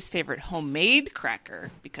Andrea's favorite homemade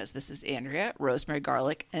cracker, because this is Andrea, rosemary,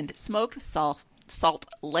 garlic, and smoked salt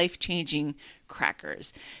life-changing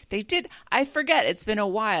crackers. I forget, it's been a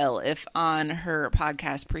while if on her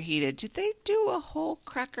podcast Preheated, did they do a whole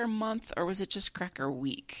cracker month or was it just cracker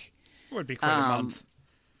week? It would be quite a month.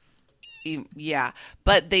 Yeah,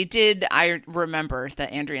 but they did. I remember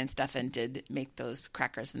that Andrea and Stefan did make those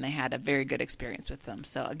crackers and they had a very good experience with them.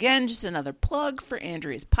 So again, just another plug for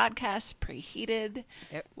Andrea's podcast, Preheated,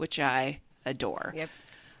 which I adore. Yep.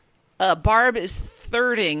 Barb is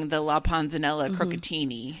thirding the La Panzanella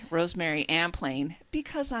Croccantini, rosemary and plain,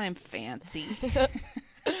 because I'm fancy.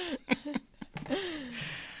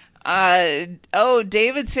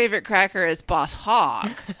 David's favorite cracker is Boss Hog.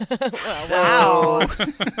 Wow.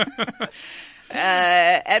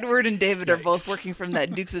 Edward and David are both working from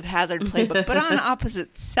that Dukes of Hazzard playbook, but on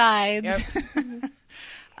opposite sides.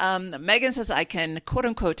 Yep. Megan says I can, quote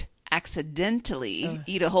unquote, accidentally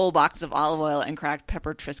eat a whole box of olive oil and cracked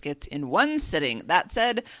pepper Triscuits in one sitting. That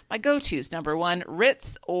said, my go-tos: number 1,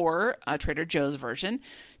 Ritz or Trader Joe's version;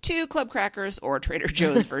 2, Club Crackers or Trader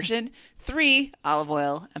Joe's version; 3, olive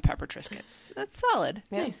oil and pepper Triscuits. That's solid.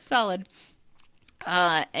 Nice. Solid.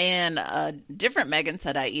 And a different Megan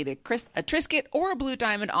said I eat a Triscuit or a Blue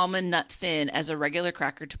Diamond almond nut thin as a regular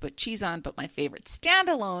cracker to put cheese on, but my favorite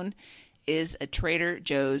standalone is a Trader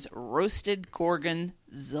Joe's roasted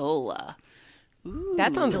gorgonzola. Ooh,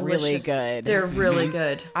 that sounds delicious. really good. They're really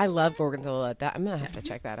good. I love gorgonzola. I'm going to have to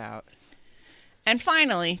check that out. And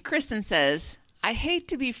finally, Kristen says, I hate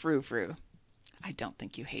to be frou-frou, I don't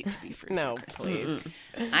think you hate to be frou-frou. No, Kristen. please.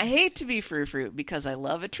 I hate to be frou-frou because I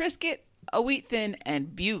love a Triscuit, a Wheat Thin,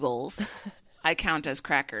 and Bugles. I count as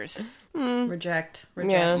crackers. Reject.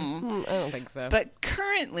 Yeah, I don't think so. But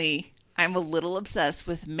currently, I'm a little obsessed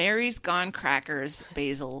with Mary's Gone Crackers,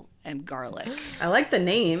 basil, and garlic. I like the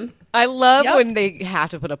name. I love Yep. when they have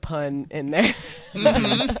to put a pun in there.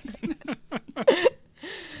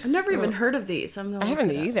 I've never even heard of these. I'm gonna I look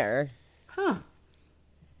haven't it up. either. Huh.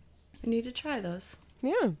 I need to try those.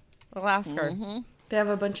 Yeah, I'll ask her. They have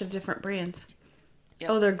a bunch of different brands. Yep.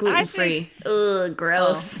 Oh, they're gluten free. think- Ugh,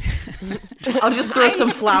 gross. I'll just throw some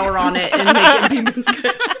flour on it and make it be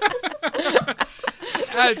good.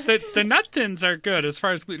 The nut thins are good as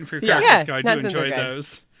far as gluten-free Yeah. crackers go. I Nut do thins are enjoy good.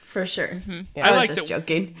 those. For sure. Yeah. I I like was just that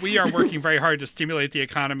joking. we are working very hard to stimulate the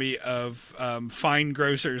economy of fine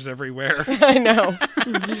grocers everywhere. I know.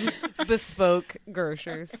 Bespoke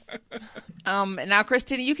grocers. Now,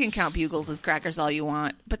 Christina, you can count Bugles as crackers all you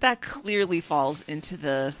want, but that clearly falls into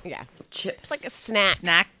the Yeah, Chips. like a snack.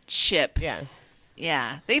 snack chip. Yeah.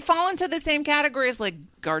 Yeah. They fall into the same category as like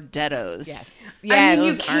Gardettos. Yes. I Yeah. mean,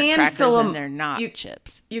 you Those aren't can crackers fill 'em- and they're not you-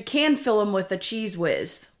 chips. You can fill them with a Cheese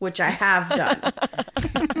Whiz, which I have done.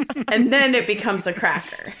 And then it becomes a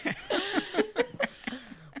cracker.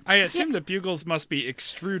 I assume the Bugles must be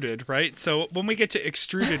extruded, right? So when we get to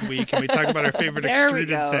extruded week and we talk about our favorite There we extruded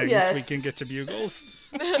go. things, Yes. we can get to Bugles.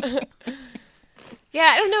 Yeah,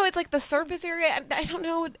 I don't know. It's like the surface area. I don't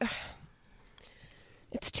know.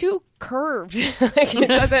 It's too curved. Like it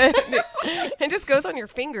doesn't. It just goes on your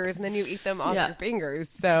fingers, and then you eat them off Yeah. your fingers.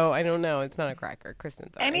 So I don't know. It's not a cracker,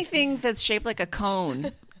 Kristen. Sorry. Anything that's shaped like a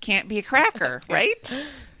cone can't be a cracker, right?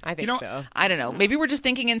 I think You know, so. I don't know. Maybe we're just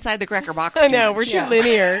thinking inside the cracker box. I too know much. we're too Yeah.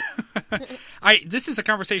 linear. This is a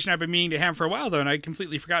conversation I've been meaning to have for a while, though, and I'd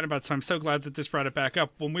completely forgotten about, so I'm so glad that this brought it back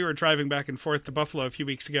up. When we were driving back and forth to Buffalo a few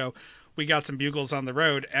weeks ago, we got some Bugles on the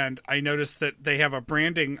road, and I noticed that they have a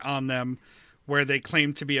branding on them where they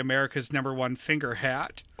claim to be America's #1 finger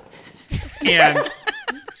hat. And,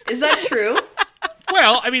 Is that true?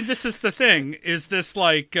 well, I mean, this is the thing. Is this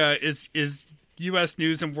like, is U.S.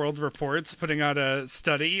 News and World Reports putting out a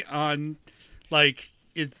study on, like,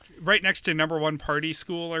 right next to #1 party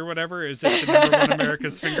school or whatever, is it the #1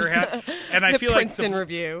 America's finger hat? And I The feel Princeton like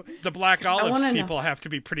Review. the Black Olives wanna know. people have to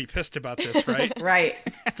be pretty pissed about this, right? Right.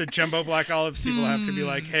 The Jumbo Black Olives people have to be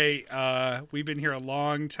like, hey, we've been here a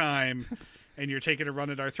long time and you're taking a run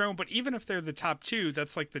at our throne. But even if they're the top two,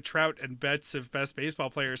 that's like the Trout and Betts of best baseball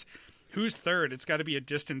players. Who's third? It's got to be a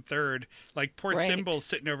distant third. Like poor Right. Thimble's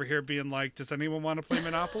sitting over here being like, does anyone want to play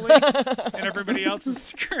Monopoly? And everybody else is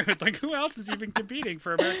screwed. Like, who else is even competing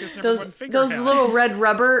for America's #1 Those finger hat? little red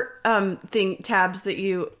rubber tabs that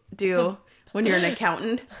you do when you're an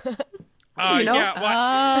accountant. you know? Yeah,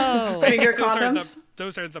 well, Oh. Finger those are condoms.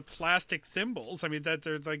 those are the plastic thimbles. I mean, that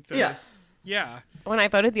they're like the Yeah. yeah. When I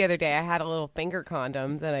voted the other day, I had a little finger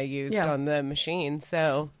condom that I used Yeah. on the machine.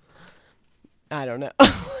 So I don't know.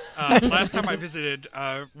 Last time I visited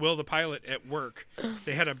Will the Pilot at work,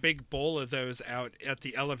 they had a big bowl of those out at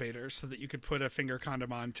the elevator so that you could put a finger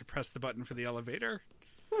condom on to press the button for the elevator.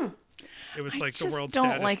 It was like I the world's don't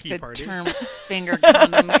saddest like key the party. term finger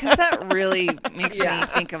condom because that really makes me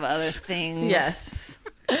think of other things. Yes.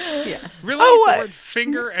 Yes. Really? Oh, The what? word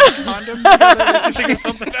finger and condom together? We can think of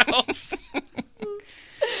something else.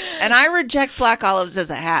 And I reject Black Olives as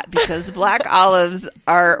a hat because Black Olives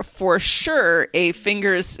are for sure a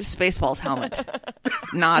fingers Spaceballs helmet,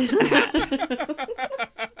 not a hat.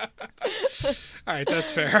 All right,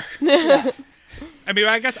 that's fair. I mean,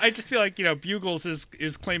 I guess I just feel like, Bugles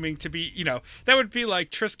is claiming to be, that would be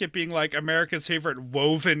like Triscuit being like America's favorite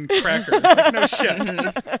woven cracker. Like, no shit.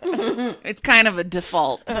 It's kind of a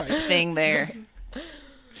default thing there.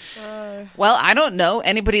 Well, I don't know.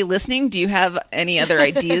 Anybody listening, do you have any other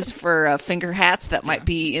ideas for finger hats that might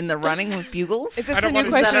be in the running with Bugles? Is this I the don't new want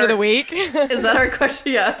to- question Is of that the week? Is that our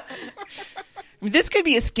question? Yeah. This could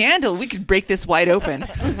be a scandal. We could break this wide open.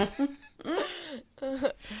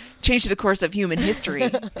 Change the course of human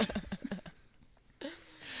history.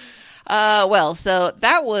 So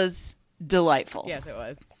that was delightful. Yes, it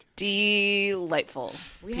was. Delightful.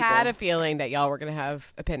 We people. had a feeling that y'all were going to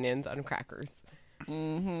have opinions on crackers.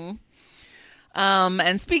 And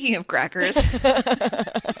speaking of crackers,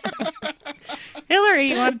 Hillary,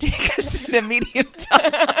 you want to take us to medium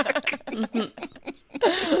talk?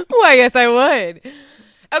 Why, yes, I would.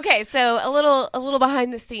 Okay, so a little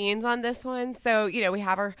behind the scenes on this one. So, we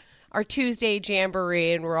have our Tuesday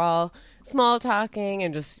jamboree, and we're all small talking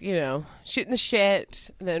and just, shooting the shit.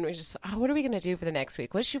 And then we just, what are we going to do for the next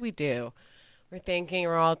week? What should we do? We're thinking,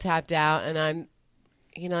 we're all tapped out, and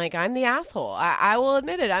you know, like I'm the asshole. I will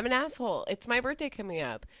admit it. I'm an asshole. It's my birthday coming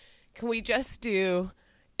up. Can we just do,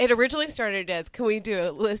 it originally started as, can we do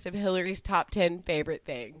a list of Hillary's top 10 favorite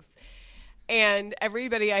things? And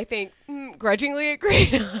everybody, I think, grudgingly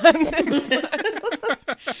agreed on this one.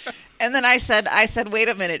 And then I said, wait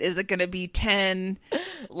a minute, is it going to be 10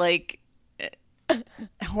 like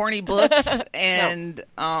horny books and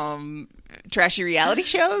trashy reality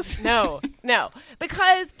shows? No,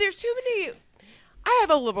 because there's too many. I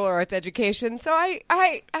have a liberal arts education, so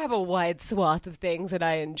I have a wide swath of things that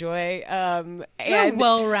I enjoy. And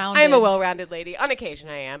well-rounded. I am a well-rounded lady. On occasion,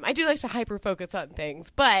 I am. I do like to hyper-focus on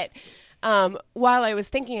things, but while I was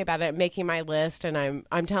thinking about it, making my list, and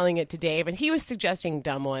I'm telling it to Dave, and he was suggesting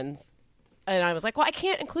dumb ones, and I was like, well, I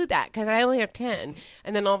can't include that because I only have 10.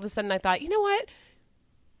 And then all of a sudden, I thought, you know what?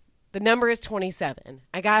 The number is 27.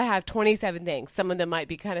 I got to have 27 things. Some of them might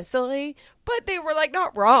be kind of silly, but they were like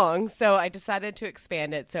not wrong. So I decided to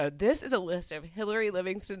expand it. So this is a list of Hillary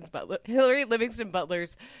Livingston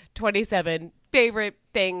Butler's 27 favorite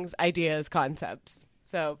things, ideas, concepts.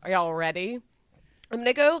 So are y'all ready? I'm going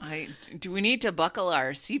to go. Do we need to buckle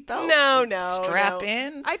our seatbelts? No. Strap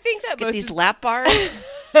in? I think that Get these lap bars?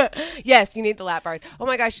 Yes, you need the lap bars. Oh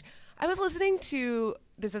my gosh. I was listening to,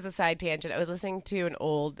 this is a side tangent, I was listening to an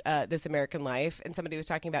old This American Life, and somebody was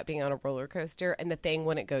talking about being on a roller coaster and the thing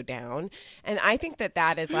wouldn't go down. And I think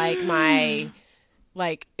that is like my,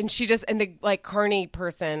 like, and she just, and the like carny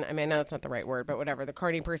person, I mean, I know that's not the right word, but whatever, the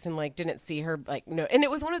carny person like didn't see her, like, no, and it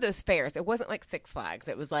was one of those fairs. It wasn't like Six Flags.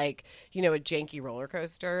 It was like, you know, a janky roller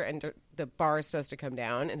coaster, and the bar is supposed to come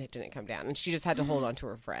down, and it didn't come down, and she just had to hold on to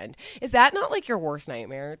her friend. Is that not like your worst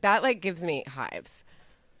nightmare? That like gives me hives.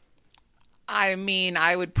 I mean,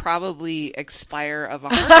 I would probably expire of a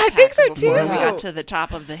heart I attack think so before too. we got to the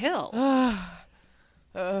top of the hill.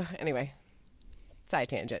 Anyway, side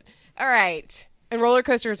tangent. All right. And roller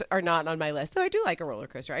coasters are not on my list, though I do like a roller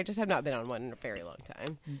coaster. I just have not been on one in a very long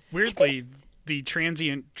time. Weirdly, the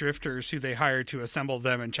transient drifters who they hire to assemble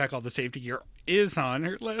them and check all the safety gear is on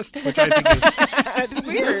her list, which I think is It's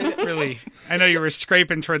weird. really. I know you were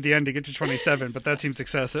scraping toward the end to get to 27, but that seems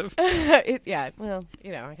excessive. Yeah, well,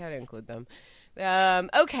 you know, I got to include them.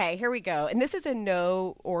 Okay, here we go. And this is in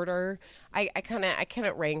no order. I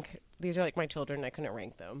couldn't rank. These are like my children. I couldn't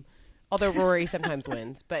rank them. Although Rory sometimes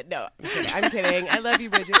wins, but no, I'm kidding. I love you,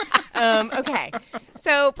 Bridget. Okay,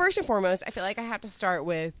 so first and foremost, I feel like I have to start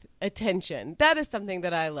with attention. That is something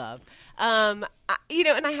that I love. You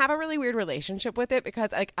know, and I have a really weird relationship with it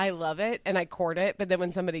because like I love it and I court it, but then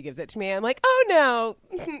when somebody gives it to me, I'm like, oh no,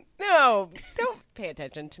 no, don't pay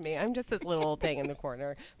attention to me. I'm just this little thing in the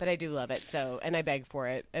corner, but I do love it. So, and I beg for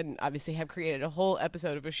it, and obviously have created a whole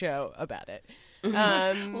episode of a show about it.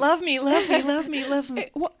 Love me.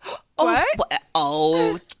 What? What?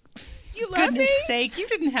 Oh, You love goodness me? sake! You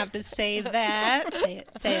didn't have to say that. Say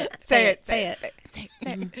it.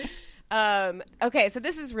 Okay, so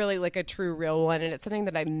this is really like a true, real one, and it's something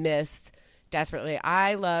that I miss desperately.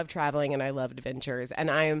 I love traveling and I love adventures, and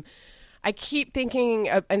I keep thinking,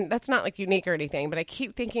 and that's not like unique or anything, but I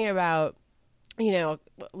keep thinking about, you know,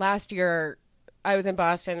 last year I was in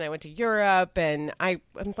Boston and I went to Europe, and I'm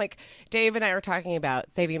like, Dave and I were talking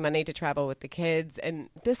about saving money to travel with the kids, and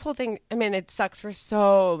this whole thing, I mean, it sucks for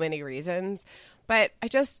so many reasons, but I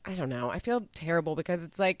don't know. I feel terrible because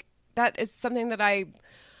it's like, that is something that I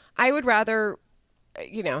would rather,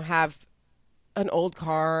 you know, have an old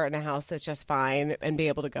car and a house that's just fine and be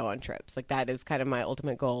able to go on trips. Like that is kind of my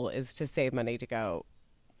ultimate goal, is to save money to go,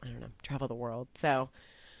 I don't know, travel the world. So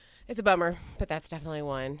it's a bummer, but that's definitely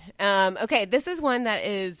one. Okay, this is one that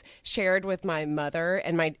is shared with my mother,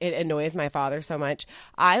 and it annoys my father so much.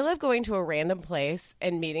 I love going to a random place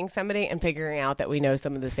and meeting somebody and figuring out that we know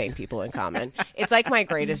some of the same people in common. It's like my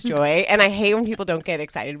greatest joy, and I hate when people don't get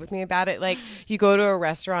excited with me about it. Like you go to a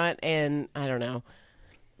restaurant in, I don't know,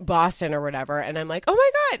 Boston or whatever, and I'm like, oh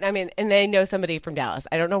my God. I mean, and they know somebody from Dallas.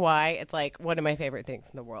 I don't know why. It's like one of my favorite things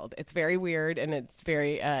in the world. It's very weird and it's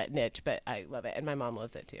very niche, but I love it. And my mom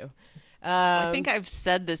loves it too. I think I've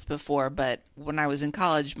said this before, but when I was in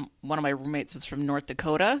college, one of my roommates was from North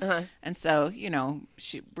Dakota. And so, you know,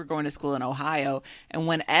 we're going to school in Ohio. And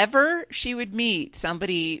whenever she would meet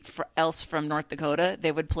somebody else from North Dakota,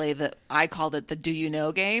 they would play I called it the Do You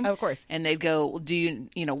Know game. Oh, of course. And they'd go, well, you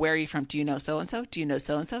know, where are you from? Do you know so-and-so? Do you know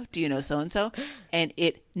so-and-so? Do you know so-and-so? And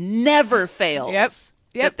it never fails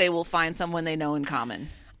that they will find someone they know in common.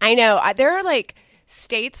 I know. There are like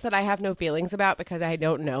states that I have no feelings about because I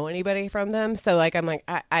don't know anybody from them. So like, I'm like,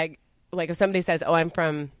 I like if somebody says, oh, I'm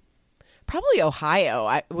from probably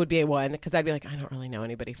Ohio would be one, because I'd be like, I don't really know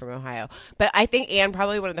anybody from Ohio. But I think, Anne,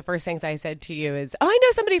 probably one of the first things I said to you is, oh, I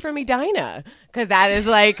know somebody from Edina, because that is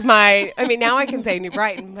like my, I mean, now I can say New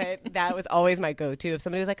Brighton, but that was always my go-to. If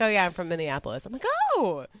somebody was like, oh yeah, I'm from Minneapolis, I'm like,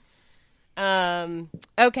 oh.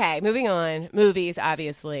 Okay, moving on. Movies,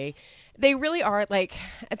 obviously. They really are like,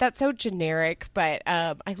 that's so generic, but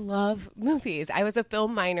I love movies. I was a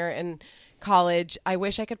film minor in college. I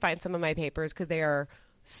wish I could find some of my papers because they are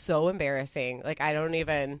so embarrassing. Like, I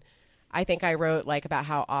think I wrote like about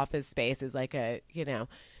how Office Space is like a,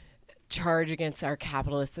 charge against our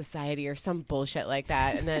capitalist society or some bullshit like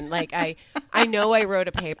that. And then like, I know I wrote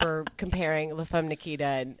a paper comparing La Femme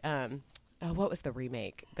Nikita and, what was the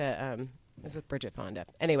remake? It was with Bridget Fonda.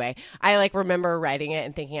 Anyway, I like remember writing it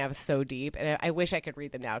and thinking I was so deep, and I wish I could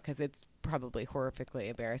read them now because it's probably horrifically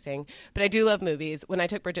embarrassing. But I do love movies. When I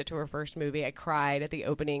took Bridget to her first movie, I cried at the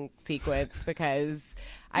opening sequence because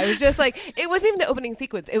I was just like, it wasn't even the opening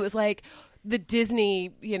sequence. It was like the Disney,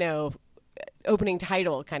 opening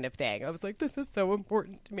title kind of thing. I was like, this is so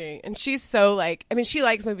important to me. And she's so like, I mean, she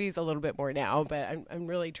likes movies a little bit more now, but I'm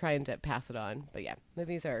really trying to pass it on. But yeah,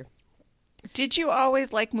 movies are... Did you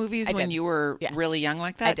always like movies when did. you were really young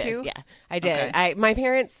like that I did, too? Yeah, I did. Okay. My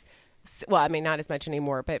parents, well, I mean, not as much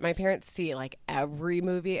anymore, but my parents see like every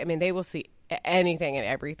movie. I mean, they will see anything and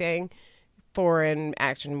everything, foreign,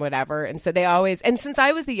 action, whatever. And so they always, and since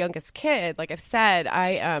I was the youngest kid, like I've said,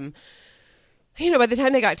 by the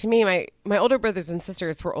time they got to me, my older brothers and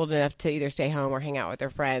sisters were old enough to either stay home or hang out with their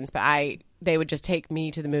friends, but they would just take me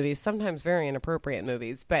to the movies, sometimes very inappropriate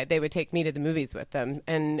movies, but they would take me to the movies with them.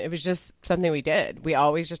 And it was just something we did. We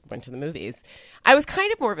always just went to the movies. I was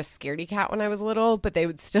kind of more of a scaredy cat when I was little, but they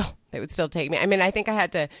would still take me. I mean, I think they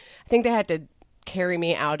had to carry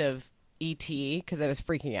me out of E.T. because I was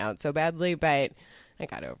freaking out so badly, but I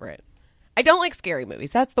got over it. I don't like scary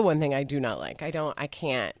movies. That's the one thing I do not like. I don't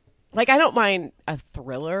mind a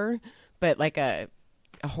thriller, but like a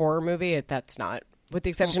horror movie, that's not, with the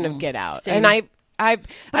exception of Get Out. Same. And I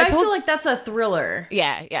feel like that's a thriller.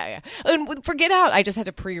 Yeah. And for Get Out, I just had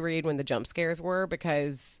to pre-read when the jump scares were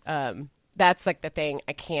because that's like the thing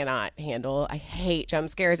I cannot handle. I hate jump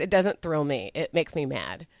scares. It doesn't thrill me. It makes me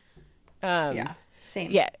mad. Yeah, same.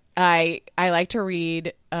 Yeah. I like to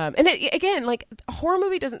read, and again, like a horror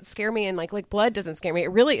movie doesn't scare me, and like blood doesn't scare me.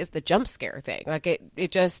 It really is the jump scare thing. Like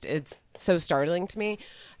it just is so startling to me.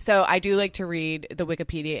 So I do like to read the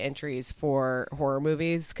Wikipedia entries for horror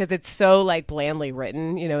movies because it's so like blandly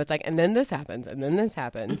written. It's like, and then this happens, and then this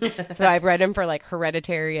happens. So I've read them for like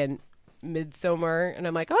Hereditary and Midsommar, and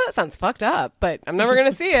I'm like, oh, that sounds fucked up, but I'm never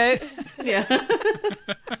gonna see it. Yeah.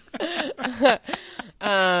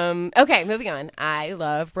 Okay, moving on. I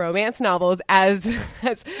love romance novels as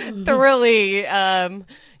thoroughly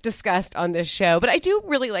discussed on this show, but I do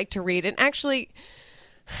really like to read. And actually,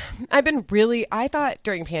 I thought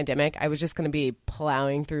during pandemic I was just going to be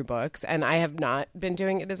plowing through books, and I have not been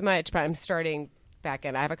doing it as much, but I'm starting back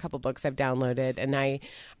in. I have a couple books I've downloaded, and I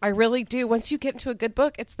really do. Once you get into a good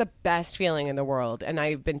book, it's the best feeling in the world, and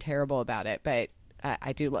I've been terrible about it, but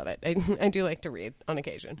I do love it. I do like to read on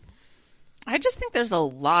occasion. I just think there's a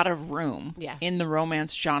lot of room in the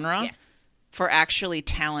romance genre for actually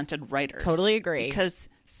talented writers. Totally agree. Because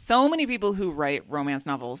so many people who write romance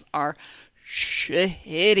novels are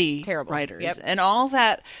shitty terrible writers. Yep. And all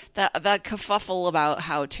that kerfuffle about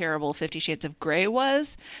how terrible 50 Shades of Grey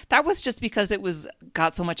was, that was just because it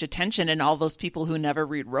got so much attention, and all those people who never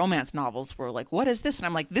read romance novels were like, what is this? And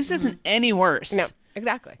I'm like, this isn't any worse. No.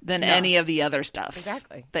 Exactly. Than any of the other stuff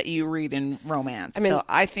exactly that you read in romance. I mean, so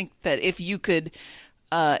I think that if you could,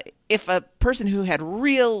 if a person who had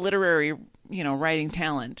real literary, writing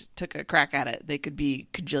talent took a crack at it, they could be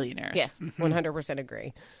cajillionaires. Yes, 100%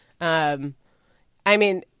 agree. I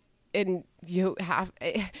mean,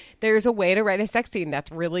 there's a way to write a sex scene that's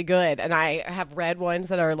really good, and I have read ones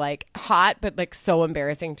that are like hot but like so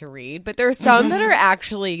embarrassing to read, but there's some that are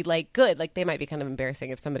actually like good. Like they might be kind of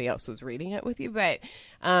embarrassing if somebody else was reading it with you, but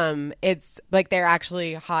it's like they're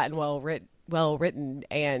actually hot and well written.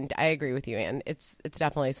 And I agree with you, Anne. It's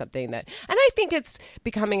definitely something that, and I think it's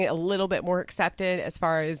becoming a little bit more accepted as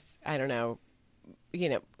far as, I don't know,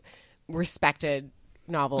 respected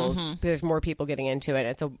novels. There's more people getting into it.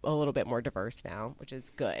 It's a little bit more diverse now, which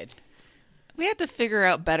is good. We had to figure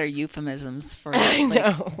out better euphemisms for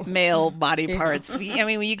male body parts. I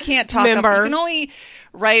mean, you can't talk you can only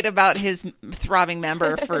write about his throbbing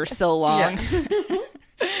member for so long.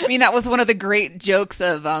 I mean, that was one of the great jokes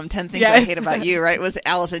of 10 Things I Hate About You, right? Was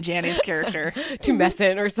Allison Janney's character.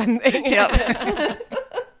 Tumescent or something. Yep.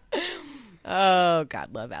 Oh,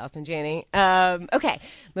 God, love Allison Janney. Okay,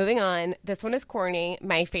 moving on. This one is corny.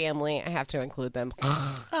 My family. I have to include them.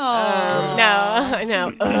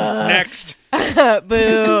 No. Next.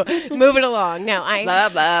 Boo. Moving along. No, Blah,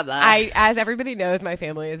 blah, blah. as everybody knows, my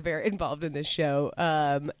family is very involved in this show.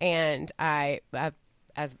 And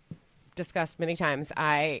as discussed many times,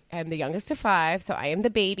 I am the youngest of 5, so I am the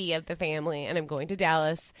baby of the family, and I'm going to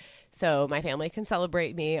Dallas so my family can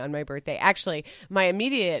celebrate me on my birthday. Actually, my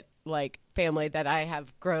immediate family that I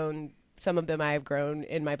have grown, some of them I have grown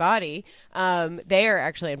in my body, they are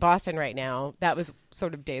actually in Boston right now. That was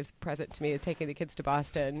sort of Dave's present to me, is taking the kids to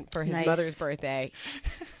Boston for his mother's birthday.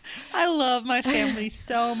 I love my family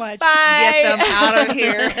so much. Bye. Get them out of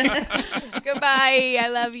here. Goodbye. I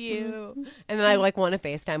love you. And then I want to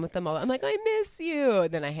FaceTime with them all. I'm like, I miss you.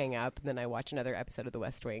 And then I hang up, and then I watch another episode of The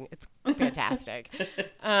West Wing. It's fantastic.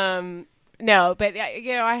 No, but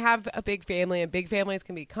I have a big family, and big families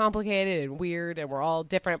can be complicated and weird, and we're all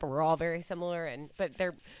different, but we're all very similar. But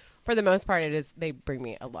they're, for the most part, they bring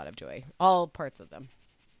me a lot of joy, all parts of them.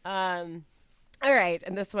 All right,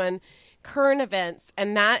 and this one, current events,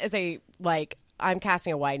 and that is I'm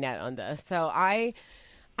casting a wide net on this. So I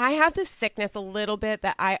have this sickness a little bit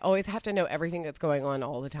that I always have to know everything that's going on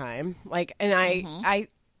all the time.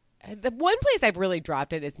 The one place I've really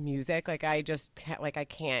dropped it is music. I just I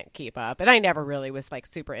can't keep up, and I never really was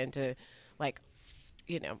super into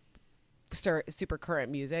super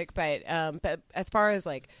current music. But as far as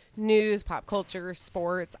news, pop culture,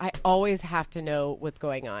 sports, I always have to know what's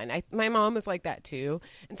going on. My mom is like that too,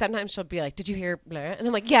 and sometimes she'll be like, "Did you hear?" Blah? And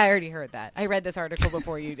I'm like, "Yeah, I already heard that. I read this article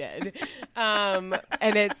before you did." And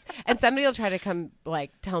somebody will try to come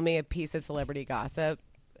tell me a piece of celebrity gossip.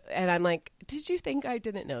 And I'm like, did you think I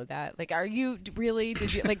didn't know that? Are you really?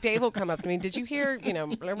 Did you? Dave will come up to me. Did you hear? Blah,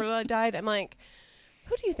 blah, blah, died. I'm like,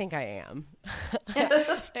 who do you think I am?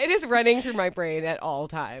 It is running through my brain at all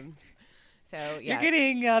times. So yeah, you're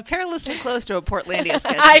getting perilously close to a Portlandia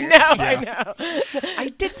sketch. I here. know. Yeah. I know. I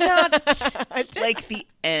did not like the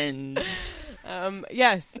end.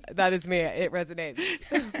 Yes, that is me. It resonates.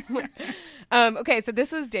 Okay, so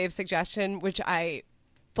this was Dave's suggestion, which I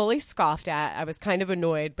fully scoffed at. I was kind of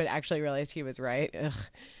annoyed, but actually realized he was right. Ugh.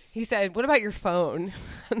 He said, "What about your phone?"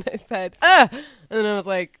 And I said, "Ah!" And I was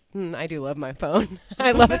like, I do love my phone.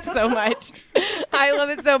 I love it so much. I love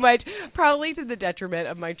it so much. Probably to the detriment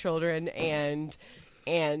of my children and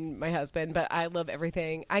my husband, but I love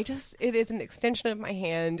everything. It is an extension of my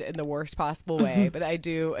hand in the worst possible way, but I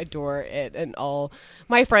do adore it, and all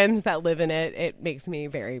my friends that live in it. It makes me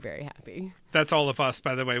very, very happy. That's all of us,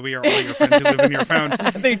 by the way. We are all your friends who live in your phone.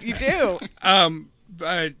 You do.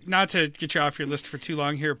 Not to get you off your list for too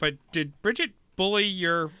long here, but did Bridget bully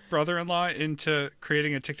your brother-in-law into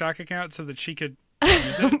creating a TikTok account so that she could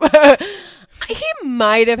use it? He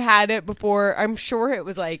might have had it before. I'm sure it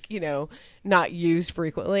was not used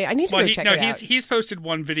frequently. I need to go check it out. He's posted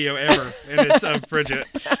one video ever, and it's of Bridget.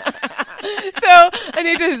 So I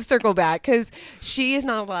need to circle back because she is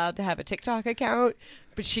not allowed to have a TikTok account,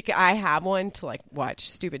 but I have one to watch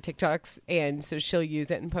stupid TikToks, and so she'll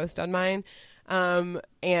use it and post on mine.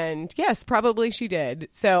 And yes, probably she did.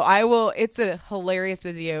 So I will. It's a hilarious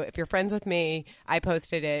video. If you're friends with me, I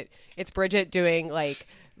posted it. It's Bridget doing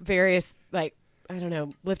various I don't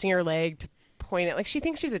know, lifting her leg to point it. She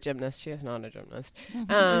thinks she's a gymnast. She is not a gymnast.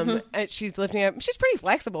 And she's lifting up. She's pretty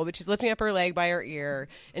flexible, but she's lifting up her leg by her ear.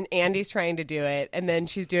 And Andy's trying to do it. And then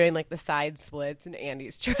she's doing the side splits, and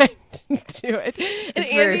Andy's trying to do it. And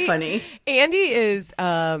It's very funny. Andy is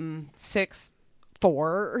 6'4"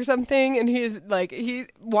 or something, and he's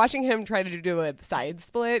watching him try to do a side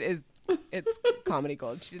split it's comedy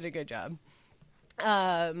gold. She did a good job.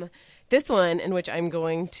 This one, in which I'm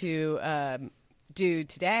going to do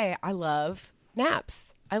today, I love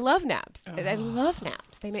naps. I love naps. Oh. I love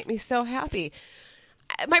naps. They make me so happy.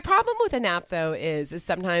 My problem with a nap, though, is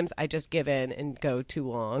sometimes I just give in and go too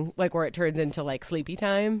long, where it turns into sleepy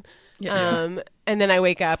time. Yeah. And then I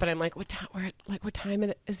wake up and I'm like, what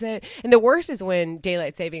time is it? And the worst is when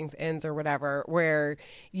daylight savings ends or whatever, where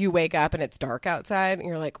you wake up and it's dark outside and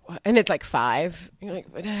you're like, what? And it's 5. You're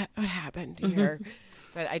like, what happened here?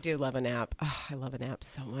 But I do love a nap. Oh, I love a nap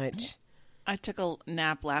so much. I took a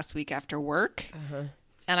nap last week after work,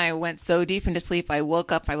 and I went so deep into sleep. I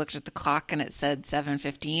woke up, I looked at the clock, and it said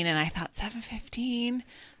 7:15, and I thought, 7:15?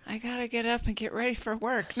 I gotta get up and get ready for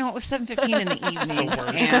work. No, it was 7:15 in the evening.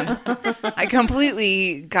 And I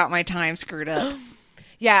completely got my time screwed up.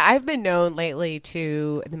 Yeah, I've been known lately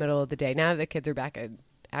to, in the middle of the day, now that the kids are back at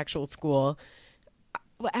actual school,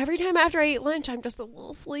 every time after I eat lunch, I'm just a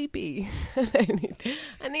little sleepy.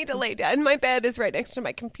 I need to lay down. And my bed is right next to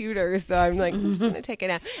my computer, so I'm like, I'm just going to take a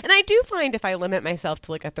nap. And I do find if I limit myself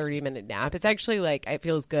to like a 30-minute nap, it's actually like, it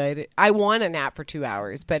feels good. I want a nap for 2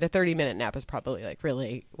 hours, but a 30-minute nap is probably like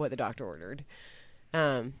really what the doctor ordered.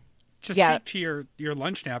 To speak to your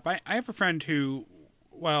lunch nap, I have a friend who,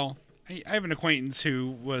 well, I have an acquaintance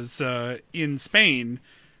who was in Spain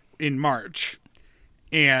in March,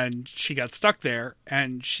 and she got stuck there,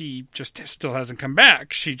 and she just still hasn't come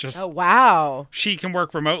back. She just she can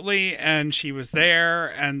work remotely, and she was there,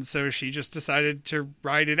 and so she just decided to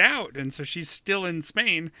ride it out, and so she's still in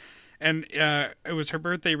Spain. And it was her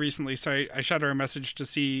birthday recently, so I shot her a message to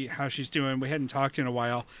see how she's doing. We hadn't talked in a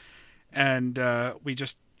while, and we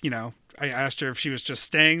just, I asked her if she was just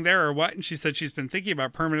staying there or what, and she said she's been thinking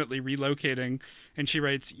about permanently relocating. And she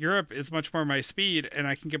writes, Europe is much more my speed, and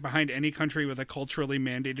I can get behind any country with a culturally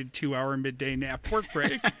mandated 2-hour midday nap work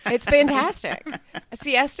break. It's fantastic. A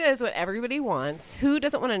siesta is what everybody wants. Who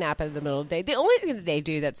doesn't want to nap in the middle of the day? The only thing that they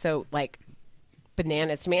do that's so, like,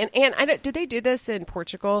 bananas to me, and do they do this in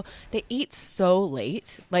Portugal? They eat so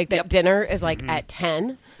late. Like, that dinner is, like, at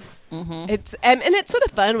 10. Mm-hmm. It's sort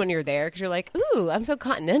of fun when you're there because you're like, ooh, I'm so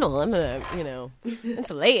continental. I'm gonna, it's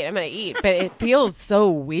late. I'm gonna eat, but it feels so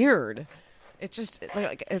weird. It's just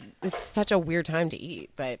like it's such a weird time to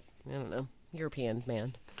eat. But I don't know, Europeans,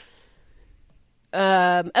 man.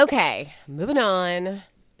 Okay, moving on.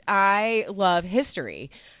 I love history.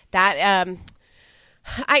 That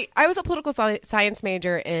I was a political science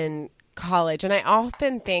major in college, and I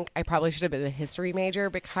often think I probably should have been a history major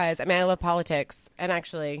because I love politics, and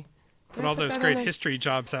actually. But all those great history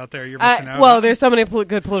jobs out there, you're missing out. Well, there's so many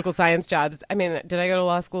good political science jobs. Did I go to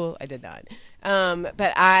law school? I did not.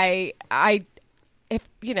 But if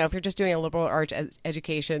you're just doing a liberal arts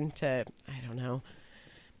education to, I don't know,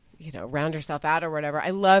 round yourself out or whatever, I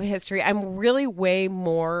love history. I'm really way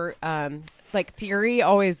more, like theory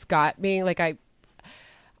always got me. Like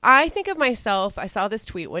I think of myself, I saw this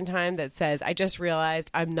tweet one time that says, I just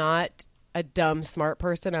realized I'm not a dumb smart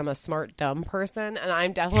person. I'm a smart dumb person, and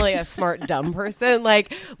I'm definitely a smart dumb person.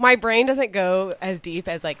 Like my brain doesn't go as deep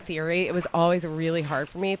as like theory. It was always really hard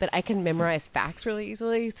for me, but I can memorize facts really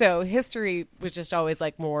easily. So history was just always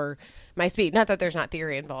like more my speed. Not that there's not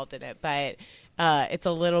theory involved in it, but it's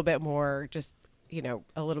a little bit more just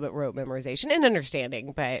a little bit rote memorization and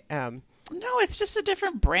understanding. But no, it's just a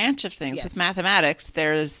different branch of things. Yes. With mathematics,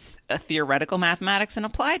 there's a theoretical mathematics and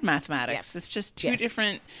applied mathematics. Yes. It's just two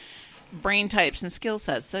different brain types and skill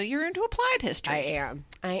sets. So you're into applied history. I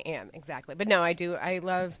am exactly. But no, I do. I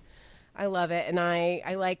love it, and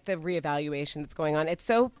I like the reevaluation that's going on. It's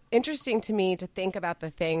so interesting to me to think about the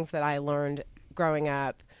things that I learned growing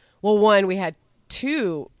up. Well, one, we had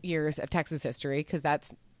 2 years of Texas history because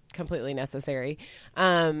that's completely necessary,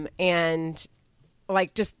 and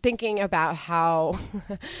like just thinking about how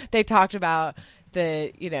they talked about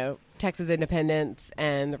the Texas independence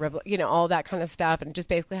and the all that kind of stuff, and just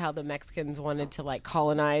basically how the Mexicans wanted to like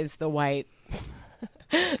colonize the white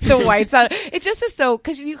side. It just is so,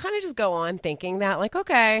 because you kind of just go on thinking that like,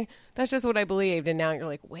 okay, that's just what I believed, and now you're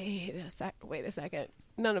like, wait a second,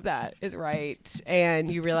 none of that is right, and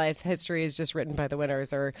you realize history is just written by the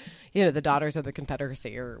winners or the daughters of the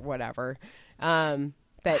Confederacy or whatever.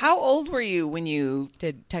 But how old were you when you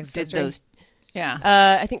did Texas history? Those?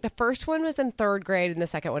 Yeah. I think the first one was in 3rd grade, and the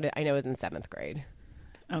second one I know was in 7th grade.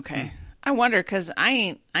 Okay. I wonder because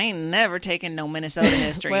I ain't never taken no Minnesota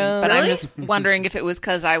history, well, but really? I'm just wondering if it was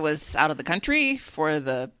because I was out of the country for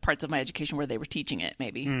the parts of my education where they were teaching it.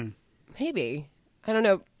 Maybe. Maybe. I don't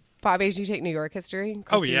know. Bobby, did you take New York history?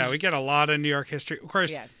 Oh yeah, we get a lot of New York history. Of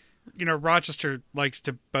course. Yeah. Rochester likes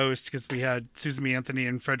to boast because we had Susan B. Anthony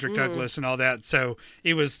and Frederick Douglass and all that. So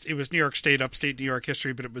it was New York State, upstate New York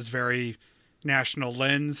history, but it was very national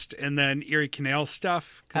lensed. And then Erie Canal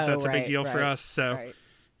stuff because that's a big deal for us. So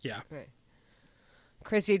yeah. Right.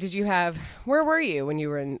 Christy, where were you when you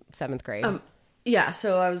were in 7th grade? Yeah,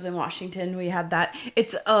 so I was in Washington. We had that.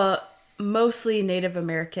 It's mostly Native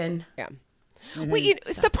American. Yeah.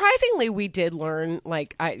 Surprisingly, we did learn,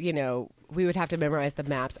 like, we would have to memorize the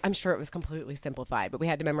maps. I'm sure it was completely simplified, but we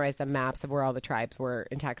had to memorize the maps of where all the tribes were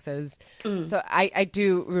in Texas. So I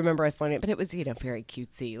do remember us learning it, but it was, very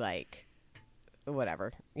cutesy, like,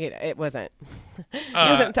 whatever. It wasn't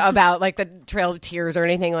about, like, the Trail of Tears or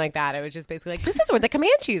anything like that. It was just basically like, this is where the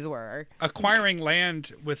Comanches were. Acquiring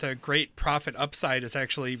land with a great profit upside is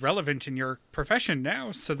actually relevant in your profession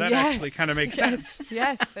now, so that actually kind of makes sense.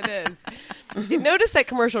 Yes, it is. Notice that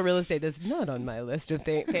commercial real estate is not on my list of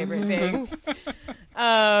favorite things.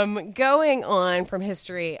 Going on from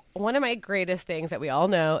history, one of my greatest things that we all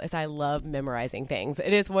know is I love memorizing things.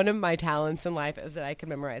 It is one of my talents in life is that I can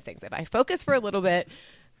memorize things. If I focus for a little bit,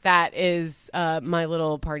 that is my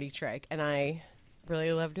little party trick, and I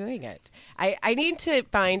really love doing it. I need to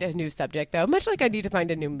find a new subject, though. Much like I need to find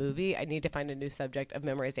a new movie, I need to find a new subject of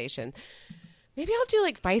memorization. Maybe I'll do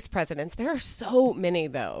like vice presidents. There are so many,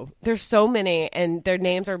 though. There's so many, and their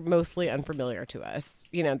names are mostly unfamiliar to us.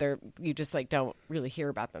 You know, you just like don't really hear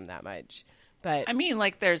about them that much. But I mean,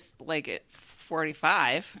 like there's like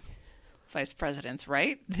 45 vice presidents,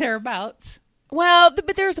 right? Thereabouts. well,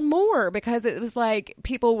 but there's more because it was like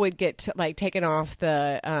people would get like taken off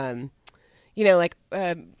the, like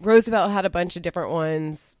Roosevelt had a bunch of different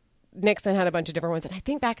ones. Nixon had a bunch of different ones, and I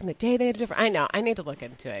think back in the day they had a different. I know. I need to look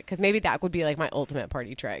into it because maybe that would be like my ultimate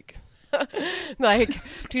party trick. Like,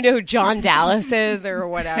 do you know who John Dallas is or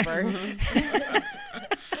whatever?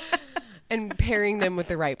 And pairing them with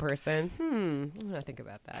the right person. I'm gonna think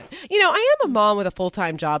about that. You know, I am a mom with a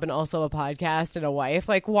full-time job and also a podcast and a wife.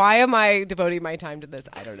 Like, why am I devoting my time to this?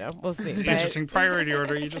 I don't know. We'll see. It's an interesting priority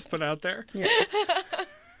order you just put out there.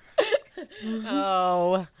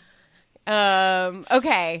 Oh.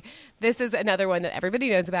 Okay. This is another one that everybody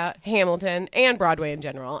knows about, Hamilton and Broadway in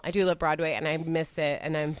general. I do love Broadway and I miss it,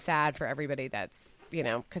 and I'm sad for everybody that's,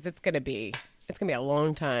 because it's going to be a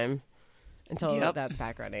long time until that's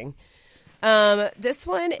back running. This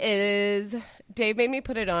one is, Dave made me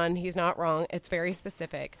put it on. He's not wrong. It's very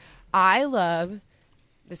specific. This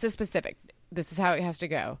is specific. This is how it has to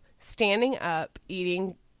go. Standing up,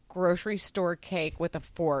 eating grocery store cake with a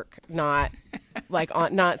fork, not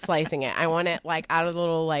not slicing it. I want it like out of the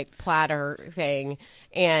little like platter thing,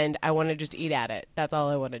 and I want to just eat at it. That's all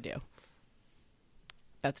I want to do.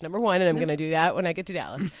 That's number one, and I'm going to do that when I get to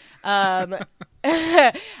Dallas.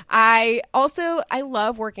 I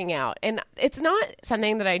love working out, and it's not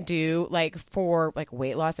something that I do like for like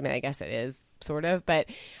weight loss. I mean, I guess it is sort of, but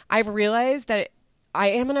I've realized that I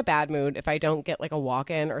am in a bad mood if I don't get like a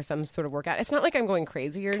walk-in or some sort of workout. It's not like I'm going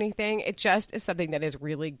crazy or anything. It just is something that is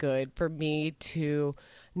really good for me to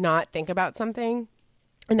not think about something.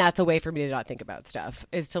 And that's a way for me to not think about stuff,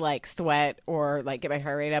 is to like sweat or like get my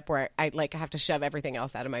heart rate up where I like have to shove everything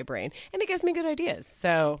else out of my brain. And it gives me good ideas.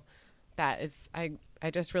 So that is, I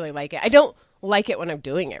just really like it. I don't like it when I'm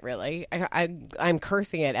doing it, really. I'm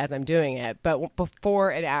cursing it as I'm doing it. But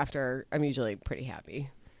before and after, I'm usually pretty happy.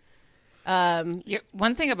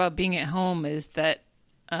 One thing about being at home is that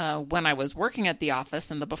when I was working at the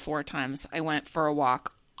office in the before times, I went for a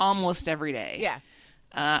walk almost every day. Yeah.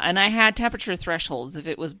 And I had temperature thresholds. If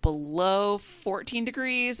it was below 14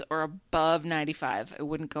 degrees or above 95, I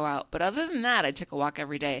wouldn't go out. But other than that, I took a walk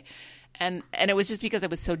every day. And it was just because I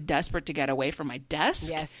was so desperate to get away from my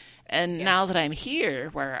desk. Yes. And now that I'm here,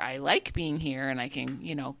 where I like being here and I can,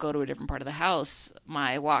 go to a different part of the house,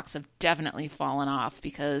 my walks have definitely fallen off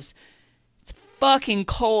because it's fucking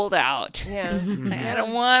cold out. Yeah. I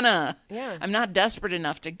don't wanna. Yeah. I'm not desperate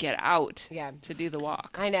enough to get out to do the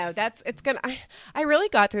walk. I know. I really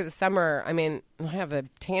got through the summer. I mean, I have a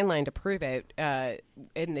tan line to prove it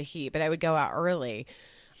in the heat, but I would go out early.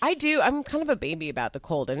 I'm kind of a baby about the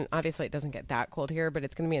cold, and obviously it doesn't get that cold here, but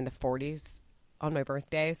it's going to be in the 40s on my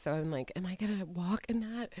birthday. So I'm like, am I going to walk in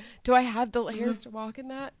that? Do I have the layers to walk in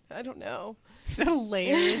that? I don't know. The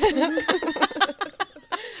layers.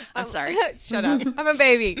 I'm sorry. Shut up. I'm a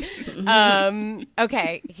baby.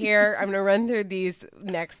 Okay, here I'm going to run through these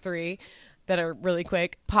next three that are really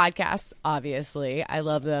quick. Podcasts, obviously. I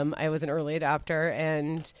love them. I was an early adopter,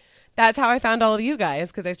 and that's how I found all of you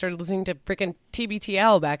guys, because I started listening to freaking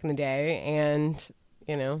TBTL back in the day, and,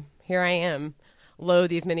 here I am,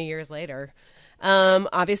 these many years later.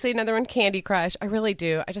 Obviously, another one, Candy Crush. I really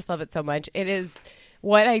do. I just love it so much. It is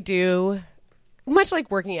what I do. Much like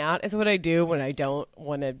working out is what I do when I don't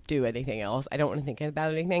want to do anything else. I don't want to think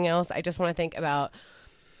about anything else. I just want to think about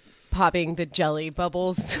popping the jelly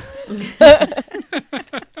bubbles.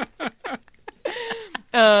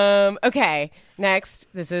 Okay, next.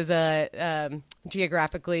 This is a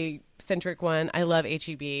geographically centric one. I love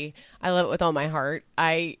HEB. I love it with all my heart.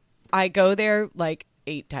 I go there like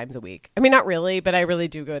 8 times a week. I mean, not really, but I really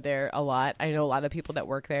do go there a lot. I know a lot of people that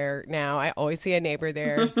work there now. I always see a neighbor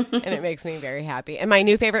there, and it makes me very happy. And my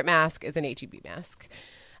new favorite mask is an HEB mask.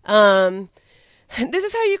 This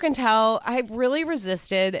is how you can tell I've really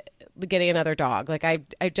resisted getting another dog. Like I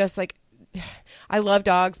just like, I love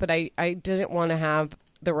dogs, but I didn't want to have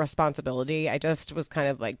the responsibility. I just was kind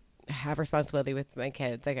of like, have responsibility with my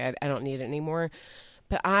kids. Like I don't need it anymore.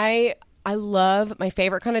 But I love, my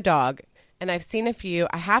favorite kind of dog and I've seen a few.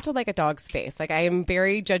 I have to like a dog's face. Like, I am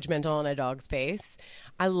very judgmental on a dog's face.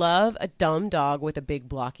 I love a dumb dog with a big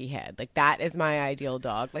blocky head. Like, that is my ideal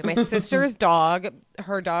dog. Like, my sister's dog,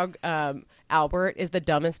 her dog, Albert, is the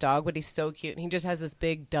dumbest dog, but he's so cute. And he just has this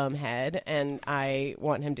big dumb head, and I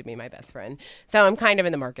want him to be my best friend. So I'm kind of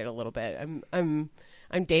in the market a little bit. I'm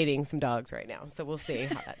dating some dogs right now, so we'll see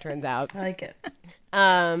how that turns out. I like it.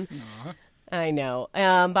 I know.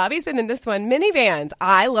 Bobby's been in this one. Minivans.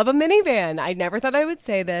 I love a minivan. I never thought I would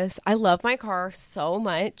say this. I love my car so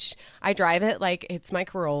much. I drive it like it's my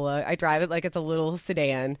Corolla. I drive it like it's a little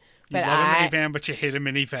sedan. But you love a minivan, but you hate a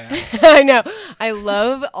minivan. I know. I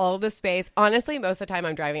love all the space. Honestly, most of the time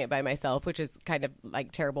I'm driving it by myself, which is kind of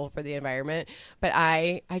like terrible for the environment. But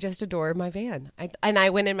I just adore my van. I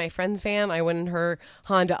went in my friend's van. I went in her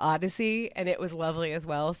Honda Odyssey, and it was lovely as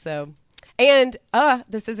well. So, and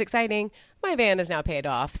this is exciting. My van is now paid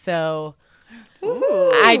off. So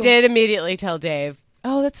I did immediately tell Dave,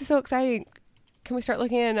 oh, this is so exciting. Can we start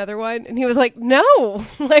looking at another one? And he was like, no,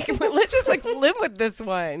 like, let's just like live with this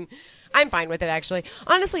one. I'm fine with it, actually.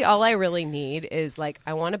 Honestly, all I really need is like,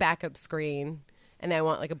 I want a backup screen and I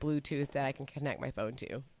want like a Bluetooth that I can connect my phone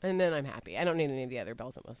to. And then I'm happy. I don't need any of the other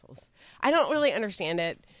bells and whistles. I don't really understand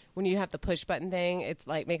it when you have the push button thing. It's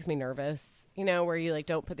like makes me nervous, you know, where you like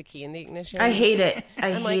don't put the key in the ignition. I hate it.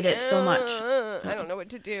 I hate it so much. I don't know what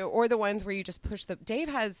to do. Or the ones where you just push Dave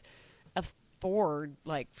has a Ford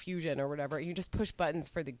like Fusion or whatever. You just push buttons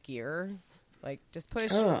for the gear. Like just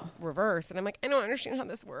push reverse. And I'm like, I don't understand how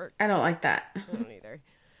this works. I don't like that. I don't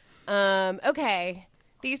either. Okay.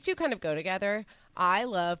 These two kind of go together. I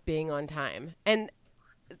love being on time. And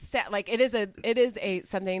like it is a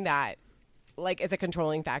something that like is a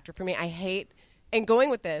controlling factor for me. I hate, and going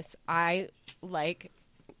with this, I like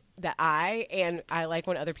that I like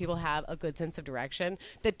when other people have a good sense of direction.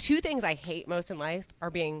 The two things I hate most in life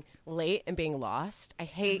are being late and being lost. I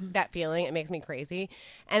hate that feeling. It makes me crazy.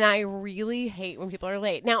 And I really hate when people are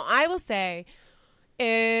late. Now, I will say,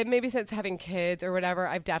 maybe since having kids or whatever,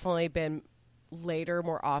 I've definitely been later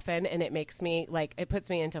more often, and it makes me like, it puts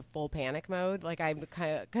me into full panic mode. Like I'm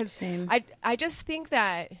kind of, because I just think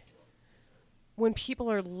that when people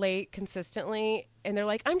are late consistently and they're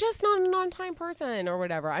like, I'm just not an on-time person or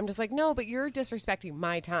whatever, I'm just like, no, but you're disrespecting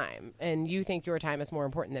my time and you think your time is more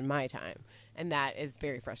important than my time. And that is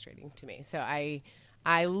very frustrating to me. So I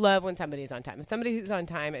love when somebody's on time. If somebody's on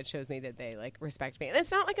time, it shows me that they like respect me. And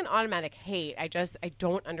it's not like an automatic hate. I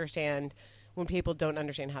don't understand when people don't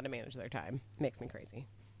understand how to manage their time. It makes me crazy.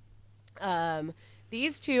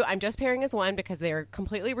 These two, I'm just pairing as one because they are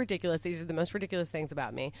completely ridiculous. These are the most ridiculous things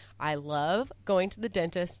about me. I love going to the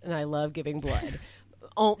dentist and I love giving blood.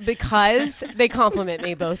 Because they compliment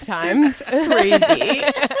me both times. Crazy.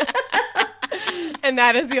 And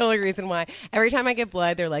that is the only reason why. Every time I get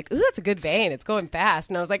blood, they're like, ooh, that's a good vein. It's going fast.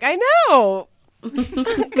 And I was like, I know.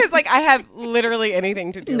 Because like I have literally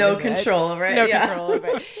anything to do no with control it. over it. No control over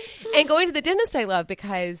it. And going to the dentist I love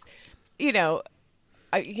because,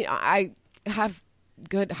 I have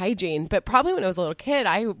good hygiene, but probably when I was a little kid,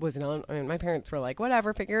 my parents were like,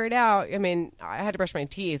 whatever, figure it out. I mean, I had to brush my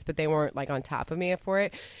teeth, but they weren't like on top of me for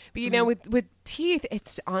it. But with teeth,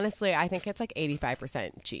 it's honestly, I think it's like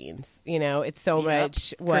 85% genes, it's so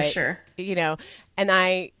much what, for sure. And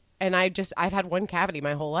I've had one cavity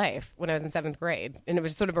my whole life when I was in 7th grade, and it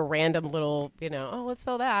was sort of a random little, let's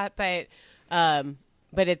fill that. But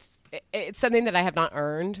it's something that I have not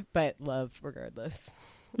earned, but love regardless.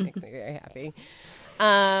 It makes me very happy.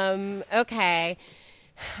 Okay.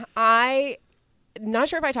 I'm not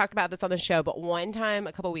sure if I talked about this on the show, but one time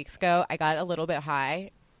a couple weeks ago, I got a little bit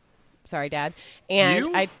high. Sorry, Dad. And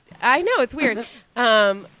you? I know it's weird.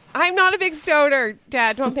 I'm not a big stoner,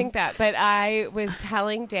 Dad. Don't think that. But I was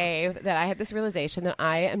telling Dave that I had this realization that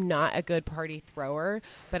I am not a good party thrower,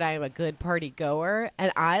 but I am a good party goer.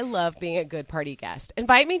 And I love being a good party guest.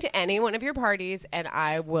 Invite me to any one of your parties and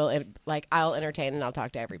I'll entertain and I'll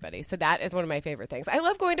talk to everybody. So that is one of my favorite things. I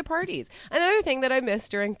love going to parties. Another thing that I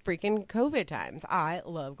missed during freaking COVID times. I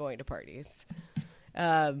love going to parties.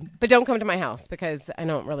 But don't come to my house because I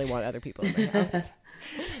don't really want other people in my house.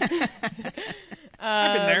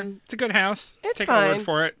 I've been there. It's a good house. It's Take fine. my word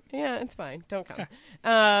for it. Yeah, it's fine. Don't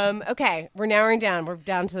come. Okay, we're narrowing down. We're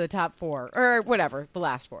down to the top 4, or whatever, the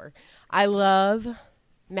last 4. I love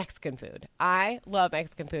Mexican food. I love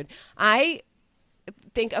Mexican food. I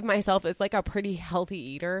think of myself as like a pretty healthy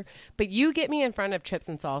eater, but you get me in front of chips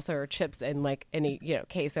and salsa or chips and like any,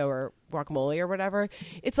 queso or guacamole or whatever.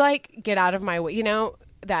 It's like, get out of my way.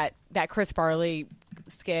 That Chris Farley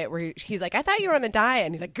skit where he's like, I thought you were on a diet,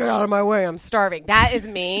 and he's like, get out of my way, I'm starving. That is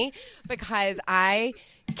me, because I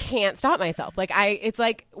can't stop myself. Like it's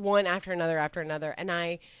like one after another. And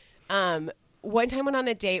I, one time went on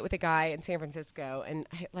a date with a guy in San Francisco, and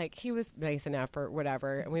he was nice enough or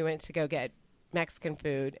whatever. And we went to go get Mexican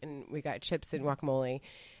food, and we got chips and guacamole,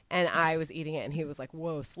 and I was eating it, and he was like,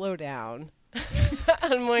 "Whoa, slow down."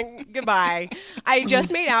 I'm like, goodbye. I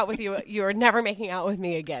just made out with you. You are never making out with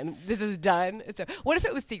me again. This is done. What if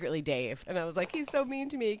it was secretly Dave? And I was like, he's so mean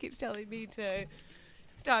to me. He keeps telling me to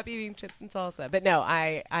stop eating chips and salsa. But no,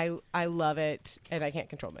 I love it, and I can't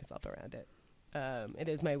control myself around it. It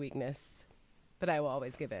is my weakness, but I will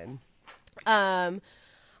always give in.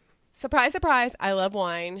 Surprise, surprise, I love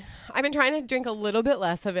wine. I've been trying to drink a little bit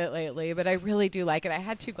less of it lately, but I really do like it. I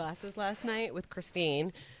had 2 glasses last night with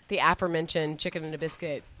Christine, the aforementioned chicken and a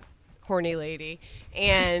biscuit horny lady,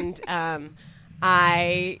 and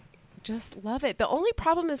I just love it. The only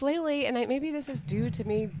problem is lately, and maybe this is due to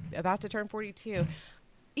me about to turn 42,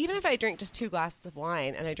 even if I drink just 2 glasses of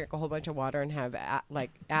wine and I drink a whole bunch of water and have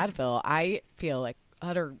Advil, I feel like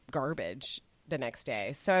utter garbage the next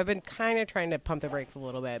day. So I've been kind of trying to pump the brakes a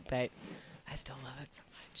little bit, but I still love it so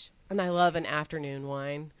much. And I love an afternoon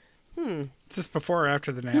wine. Is this before or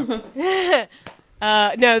after the nap?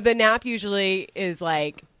 No, the nap usually is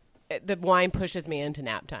like, the wine pushes me into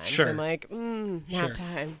nap time. Sure. So I'm like, nap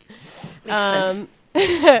time. Makes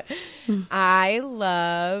sense. I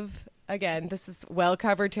love, again, this is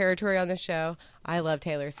well-covered territory on the show. I love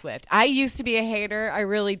Taylor Swift. I used to be a hater. I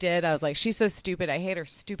really did. I was like, she's so stupid. I hate her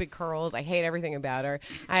stupid curls. I hate everything about her.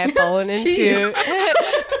 I have fallen into...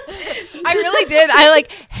 I really did. I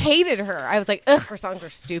hated her. I was like, ugh, her songs are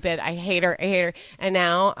stupid. I hate her. And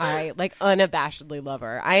now I unabashedly love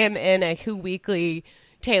her. I am in a Who Weekly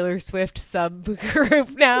Taylor Swift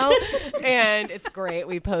subgroup now, and it's great.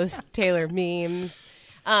 We post Taylor memes.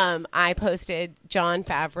 I posted Jon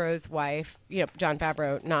Favreau's wife, Jon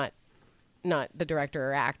Favreau, not the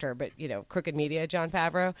director or actor, but, Crooked Media, Jon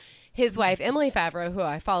Favreau. His wife, Emily Favreau, who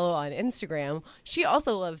I follow on Instagram, she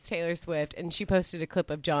also loves Taylor Swift, and she posted a clip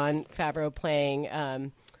of Jon Favreau playing,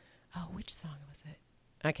 which song was it?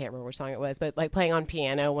 I can't remember which song it was, but playing on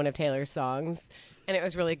piano one of Taylor's songs, and it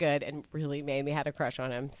was really good and really made me had a crush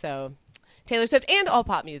on him. So Taylor Swift and all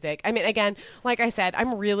pop music. I mean, again, like I said,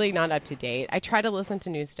 I'm really not up to date. I try to listen to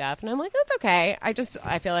new stuff, and I'm like, that's okay. I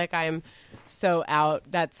feel like I'm so out.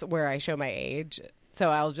 That's where I show my age. So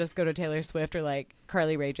I'll just go to Taylor Swift or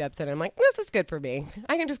Carly Rae Jepsen. I'm like, this is good for me.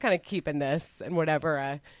 I can just kind of keep in this and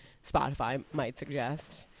whatever Spotify might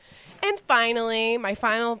suggest. And finally, my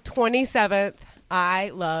final 27th,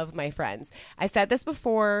 I love my friends. I said this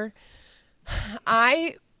before.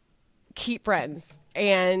 I keep friends.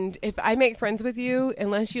 And if I make friends with you,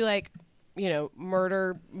 unless you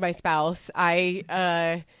murder my spouse,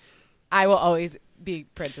 I will always be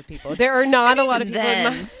friends with people. There are not a lot of people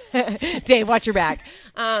in my Dave, watch your back.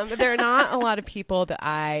 There are not a lot of people that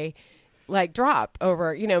I drop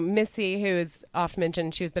over. Missy, who is oft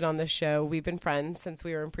mentioned, she's been on the show. We've been friends since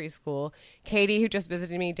we were in preschool. Katie, who just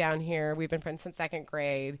visited me down here, we've been friends since 2nd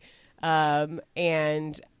grade. And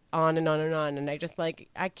on and on and on. And I just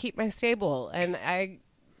I keep my stable, and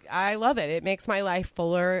I love it. It makes my life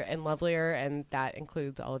fuller and lovelier, and that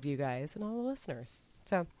includes all of you guys and all the listeners.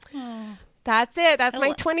 So that's it. That's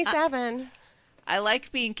my 27. I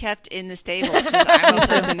like being kept in the stable because I'm a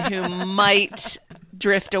person who might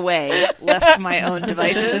drift away, left to my own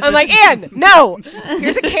devices. I'm like, Ann, no.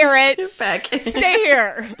 Here's a carrot. Back. Stay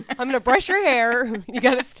here. I'm going to brush your hair. You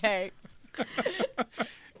got to stay.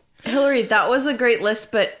 Hillary, that was a great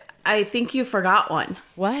list, but I think you forgot one.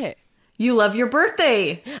 What? You love your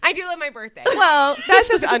birthday. I do love my birthday. Well, that's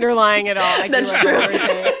just underlying it all. I do love my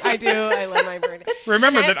birthday. I do. I love my birthday.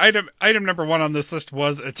 Remember that item number 1 on this list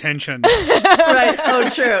was attention. Right. Oh,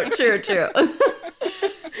 true.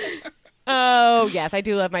 Oh, yes, I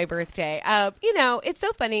do love my birthday. It's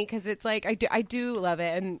so funny because it's I do love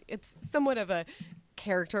it, and it's somewhat of a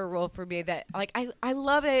character role for me that I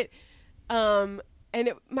love it.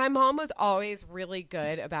 My mom was always really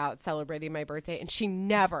good about celebrating my birthday, and she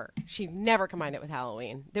never combined it with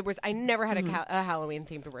Halloween. I never had a Halloween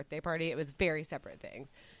themed birthday party. It was very separate things.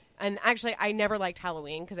 And actually, I never liked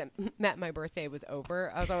Halloween because it meant my birthday was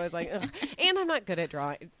over. I was always like, ugh. And I'm not good at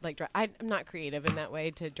drawing. I'm not creative in that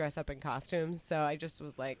way to dress up in costumes. So I just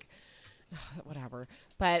was like, whatever.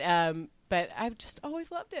 But I've just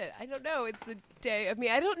always loved it. I don't know. It's the day of me.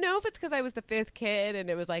 I don't know if it's because I was the 5th kid and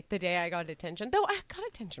it was the day I got attention. Though I got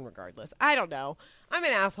attention regardless. I don't know. I'm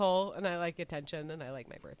an asshole and I like attention and I like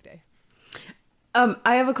my birthday.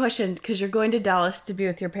 I have a question because you're going to Dallas to be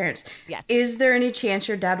with your parents. Yes. Is there any chance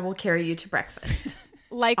your dad will carry you to breakfast?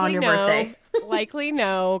 Likely on your no. birthday? Likely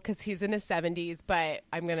no, because he's in his 70s, but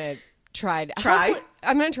I'm going to tried. Try? Hopefully-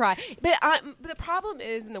 I'm gonna try, but the problem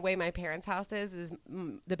is in the way my parents' house is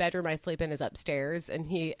the bedroom I sleep in is upstairs, and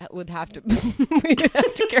he would have to we'd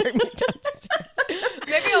have to carry me downstairs.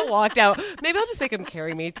 Maybe I'll walk down. Maybe I'll just make him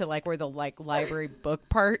carry me to like where the like library book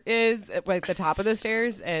part is, at, like the top of the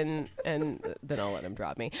stairs, and then I'll let him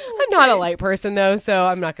drop me. I'm not a light person though, so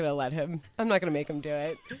I'm not gonna let him. I'm not gonna make him do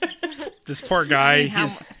it. This poor guy.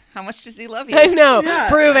 How much does he love you? I know. Yeah,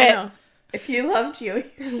 Prove I it. know. If he loved you,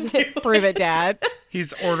 Prove it, Dad.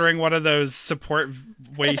 He's ordering one of those support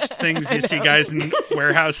waist things you see guys in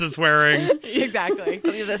warehouses wearing. Exactly.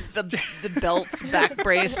 The belt's back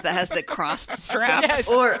brace that has the crossed straps. Yes.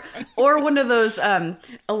 or one of those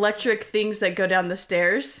electric things that go down the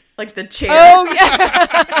stairs, like the chair. Oh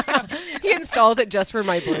yeah. He installs it just for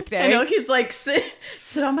my birthday. I know, he's like, sit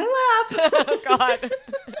on my lap. Oh God.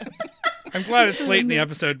 I'm glad it's late in the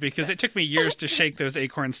episode because it took me years to shake those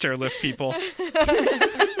acorn stair lift people.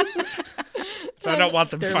 I don't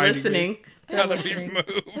want them They're finding listening. me They're now that listening. we've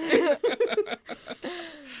moved.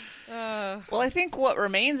 Well, I think what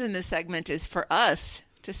remains in this segment is for us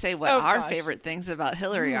to say what Oh, our gosh. favorite things about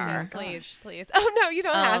Hillary are. Please. Oh no, you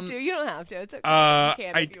don't have to. You don't have to. It's okay.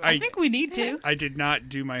 You can if you want. I think we need to. I did not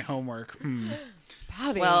do my homework.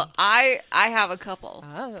 Bobby. Well, I have a couple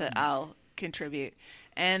Oh. that I'll contribute.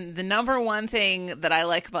 And the number one thing that I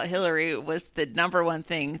like about Hillary was the number one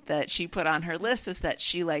thing that she put on her list was that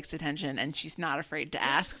she likes attention and she's not afraid to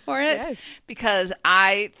ask for it. Yes. Because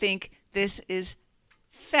I think this is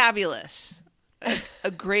fabulous.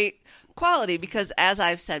 A great quality because, as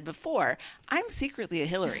I've said before, I'm secretly a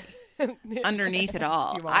Hillary underneath it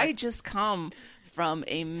all. You are. I just come from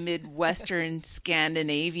a Midwestern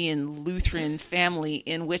Scandinavian Lutheran family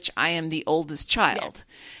in which I am the oldest child. Yes.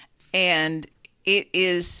 And it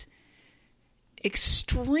is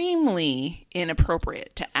extremely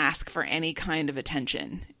inappropriate to ask for any kind of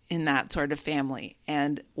attention in that sort of family.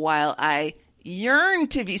 And while I yearn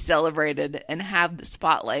to be celebrated and have the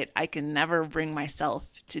spotlight, I can never bring myself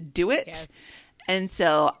to do it. Yes. And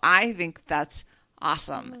so I think that's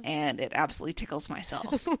awesome. And it absolutely tickles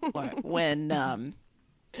myself when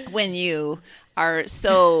you are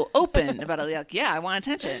so open about it. Like, yeah, I want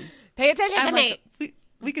attention. Pay attention to I'm me. like,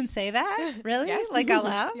 we can say that? Really? Yes. Like out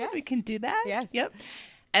loud? Yes. We can do that? Yes. Yep.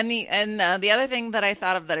 And the other thing that I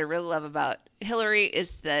thought of that I really love about Hillary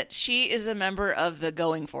is that she is a member of the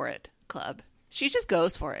Going For It club. She just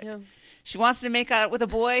goes for it. Yeah. She wants to make out with a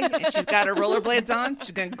boy, and she's got her rollerblades on.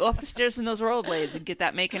 She's going to go up the stairs in those rollerblades and get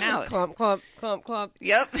that making out. Clump, clump, clump, clump.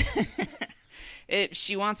 Yep. If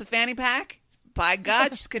she wants a fanny pack, by God,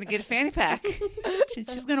 she's going to get a fanny pack.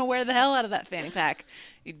 She's going to wear the hell out of that fanny pack.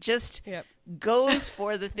 It just goes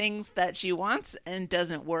for the things that she wants and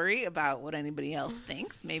doesn't worry about what anybody else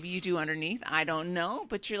thinks. Maybe you do underneath. I don't know.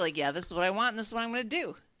 But you're like, yeah, this is what I want and this is what I'm going to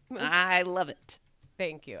do. I love it.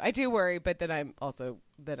 Thank you. I do worry, but then I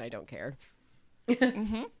don't care.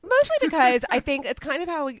 Mostly because I think it's kind of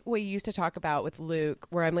how we used to talk about with Luke,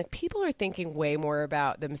 where I'm like, people are thinking way more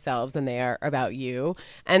about themselves than they are about you.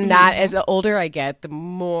 And that as the older I get, the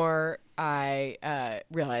more I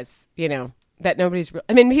realize, that nobody's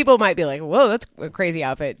I mean, people might be like, whoa, that's a crazy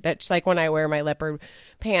outfit. That's like when I wear my leopard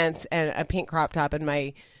pants and a pink crop top and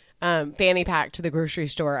my fanny pack to the grocery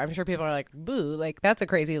store. I'm sure people are like, boo, like that's a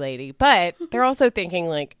crazy lady. But they're also thinking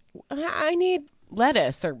like, I need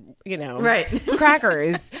lettuce or, Right.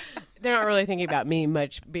 crackers. They're not really thinking about me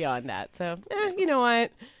much beyond that. So, you know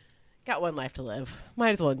what? Got one life to live. Might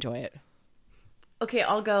as well enjoy it. Okay,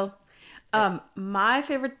 I'll go. My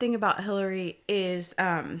favorite thing about Hillary is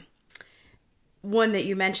one that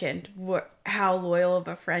you mentioned, how loyal of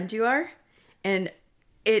a friend you are. And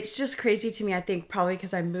it's just crazy to me, I think, probably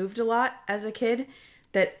because I moved a lot as a kid,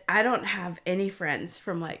 that I don't have any friends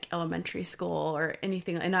from like elementary school or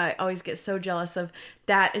anything. And I always get so jealous of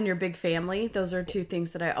that and your big family. Those are two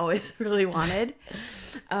things that I always really wanted.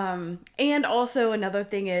 And also another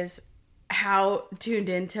thing is how tuned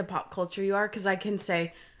into pop culture you are. Because I can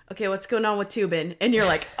say, okay, what's going on with Tubin? And you're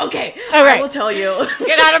like, okay, right. I will tell you.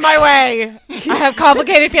 Get out of my way. I have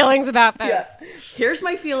complicated feelings about this. Yes. Here's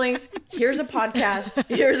my feelings. Here's a podcast.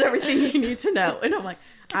 Here's everything you need to know. And I'm like,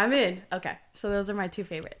 I'm in. Okay. So those are my two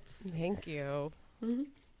favorites. Thank you. Mm-hmm.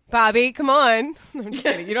 Bobby, come on. I'm just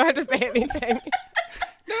kidding. You don't have to say anything.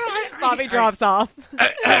 Bobby drops off.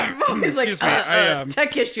 He's like, Excuse me.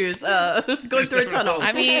 tech issues, going through a tunnel.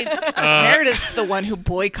 I mean, Meredith's the one who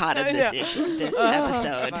boycotted this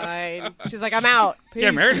episode. Fine. She's like, I'm out. Peace.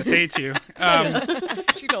 Yeah, Meredith hates you.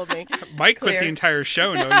 She told me. Mike quit the entire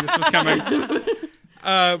show knowing this was coming.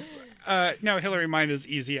 No, Hillary, mine is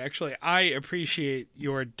easy, actually. I appreciate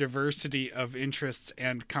your diversity of interests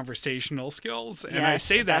and conversational skills. And I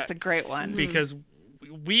say that that's a great one. because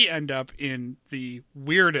we end up in the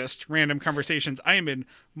weirdest random conversations. I am in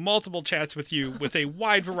multiple chats with you with a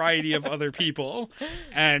wide variety of other people,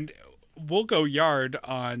 and we'll go yard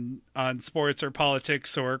on sports or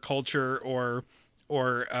politics or culture or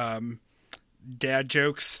dad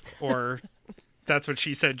jokes or that's what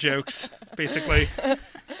she said jokes, basically.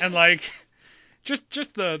 And like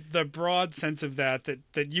just the broad sense of that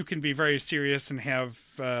you can be very serious and have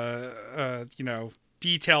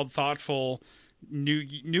detailed, thoughtful,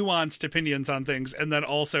 nuanced opinions on things, and then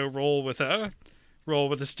also roll with a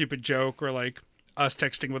stupid joke, or like us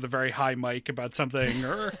texting with a very high mic about something,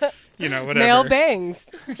 or whatever. Male bangs.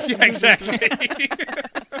 Yeah, exactly.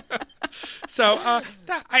 So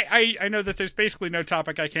I know that there's basically no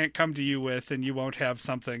topic I can't come to you with and you won't have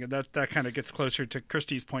something, and that kind of gets closer to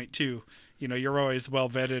Christy's point too. You're always well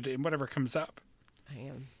vetted in whatever comes up. I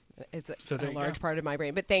am. It's So a there you large go. part of my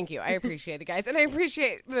brain, but thank you. I appreciate it, guys, and I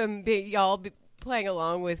appreciate y'all playing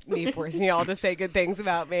along with me, forcing y'all to say good things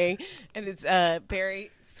about me, and it's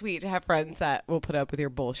very sweet to have friends that will put up with your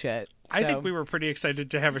bullshit. I So- think we were pretty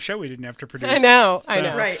excited to have a show we didn't have to produce. I know.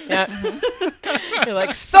 So- Right. Yeah. You're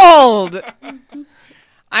like, sold.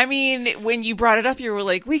 I mean, when you brought it up, you were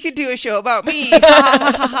like, we could do a show about me. Ha, ha,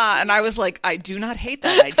 ha, ha, ha. And I was like, I do not hate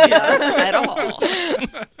that idea at all.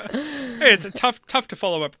 Hey, it's a tough to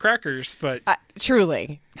follow up Crackers, but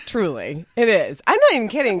Truly, it is. I'm not even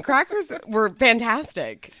kidding. Crackers were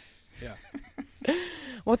fantastic. yeah.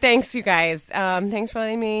 Well, thanks, you guys. Thanks for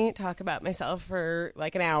letting me talk about myself for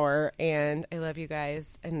like an hour, and I love you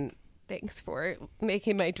guys. And thanks for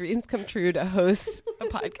making my dreams come true to host a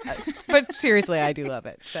podcast. But seriously, I do love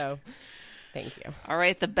it. So thank you. All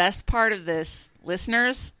right, the best part of this,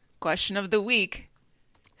 listeners, question of the week.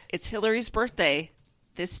 It's Hillary's birthday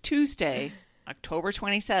this Tuesday, October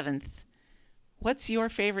 27th. What's your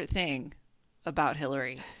favorite thing about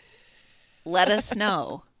Hillary? Let us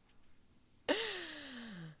know.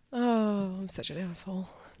 Oh, I'm such an asshole.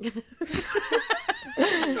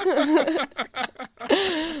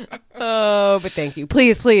 Oh, but thank you.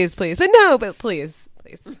 Please. But no, but please.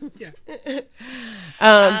 Yeah.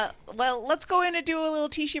 Well, let's go in and do a little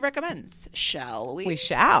Tishy Recommends, shall we? We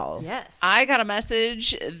shall. Yes. I got a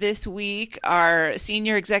message this week. Our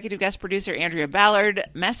senior executive guest producer, Andrea Ballard,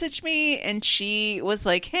 messaged me, and she was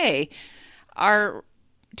like, hey, are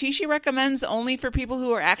Tishy Recommends only for people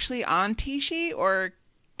who are actually on Tishy, or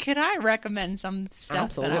can I recommend some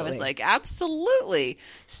stuff? And I was Absolutely. like, absolutely.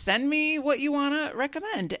 Send me what you want to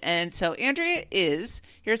recommend. And so Andrea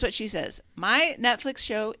here's what she says. My Netflix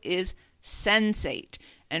show is Sense8.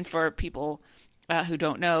 And for people who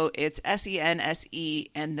don't know, it's SENSE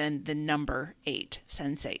and then the number 8,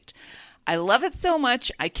 Sense8. I love it so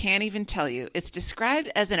much, I can't even tell you. It's described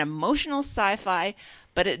as an emotional sci-fi,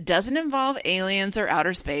 but it doesn't involve aliens or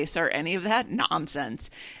outer space or any of that nonsense.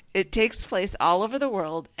 It takes place all over the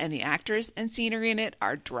world, and the actors and scenery in it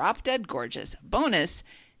are drop-dead gorgeous. Bonus,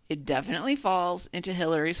 it definitely falls into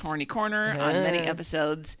Hillary's horny corner on many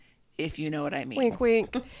episodes, if you know what I mean. Wink,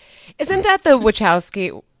 wink. Isn't that the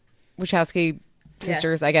Wachowski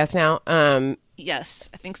sisters, I guess now? Yes,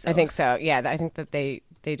 I think so. I think so. Yeah, I think that they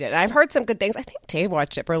did. And I've heard some good things. I think Dave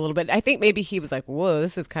watched it for a little bit. I think maybe he was like, whoa,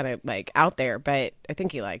 this is kind of like out there, but I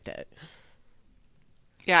think he liked it.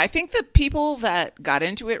 Yeah, I think the people that got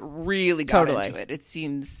into it really got Totally. into it. It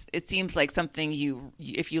seems like something you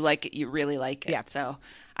if you like it, you really like it. Yeah. So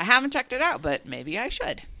I haven't checked it out, but maybe I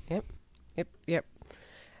should. Yep.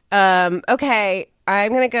 Okay,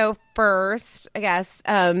 I'm going to go first, I guess.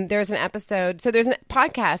 There's an episode. So there's a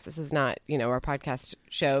podcast. This is not, our podcast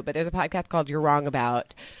show, but there's a podcast called You're Wrong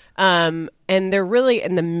About. And they're really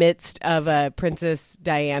in the midst of a Princess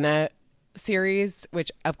Diana series,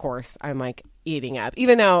 which, of course, I'm like eating up,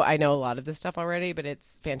 even though I know a lot of this stuff already, but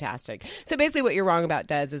it's fantastic. So basically what You're Wrong About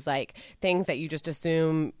does is like things that you just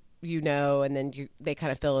assume and then they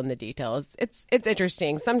kind of fill in the details. It's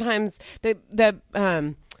interesting. Sometimes the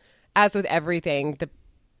as with everything,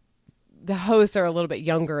 the hosts are a little bit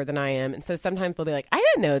younger than I am, and so sometimes they'll be like, "I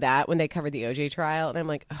didn't know that" when they covered the OJ trial, and I'm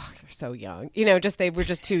like, "Oh, you're so young," they were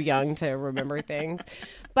just too young to remember things.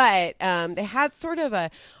 But they had sort of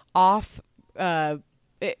a off.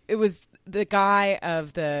 It was the guy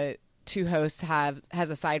of the two hosts has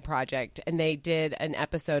a side project, and they did an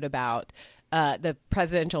episode about the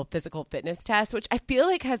presidential physical fitness test, which I feel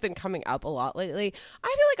like has been coming up a lot lately. I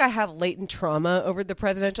feel like I have latent trauma over the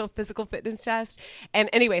presidential physical fitness test. And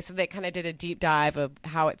anyway, so they kind of did a deep dive of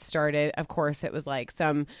how it started. Of course, it was like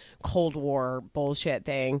some Cold War bullshit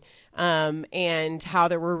thing, and how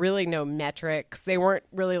there were really no metrics. They weren't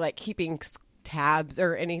really like keeping tabs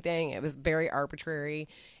or anything. It was very arbitrary.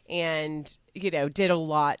 And, did a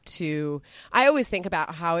lot to, I always think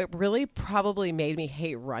about how it really probably made me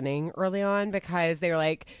hate running early on, because they were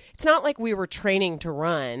like, it's not like we were training to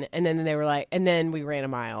run. And then they were like, and then we ran a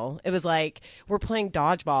mile. It was like, we're playing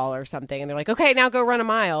dodgeball or something. And they're like, okay, now go run a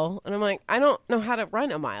mile. And I'm like, I don't know how to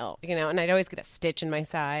run a mile, and I'd always get a stitch in my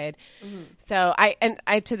side. Mm-hmm. So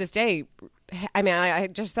I, to this day, I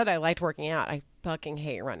just said I liked working out. I fucking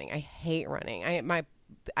hate running. I hate running.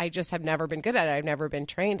 I just have never been good at it. I've never been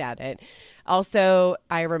trained at it. Also,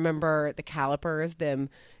 I remember the calipers, them,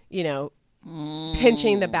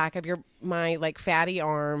 pinching the back of my like fatty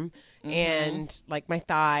arm and like my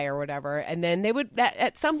thigh or whatever. And then they would,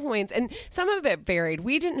 at some points, and some of it varied.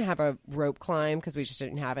 We didn't have a rope climb because we just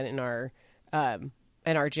didn't have it in our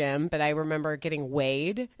gym. But I remember getting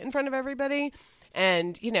weighed in front of everybody.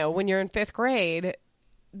 And, when you're in fifth grade,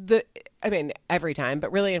 every time, but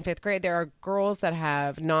really in fifth grade, there are girls that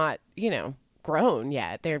have not, grown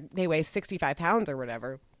yet. They weigh 65 pounds or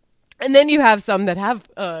whatever. And then you have some that have,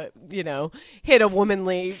 hit a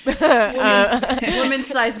womanly women's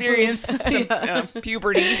size experience,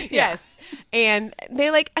 puberty. Yes. And they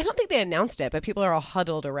I don't think they announced it, but people are all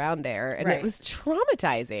huddled around there, and it was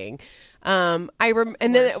traumatizing. And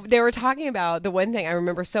then they were talking about the one thing I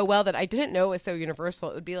remember so well that I didn't know was so universal.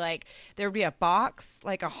 It would be like, there would be a box,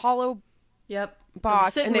 like a hollow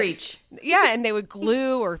box, sit and reach. And they would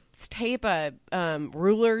glue or tape a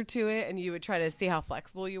ruler to it, and you would try to see how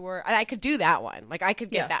flexible you were. And I could do that one. Like, I could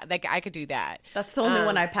get that. Like, I could do that. That's the only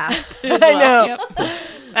one I passed. I know. Yep.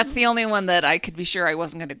 That's the only one that I could be sure I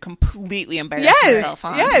wasn't going to completely embarrass myself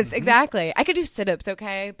on. Yes, exactly. I could do sit-ups,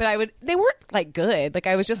 okay, but they weren't like good. Like,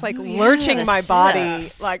 I was just like lurching my body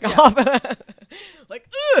off. Like,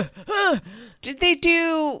 Did they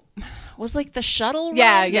do? Was like the shuttle run?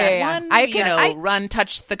 Yeah. One? I run,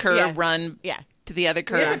 touch the curb, run to the other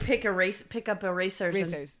curb. You had to pick up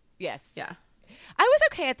erasers. Yes. Yeah. I was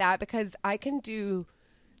okay at that because I can do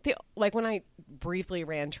when I briefly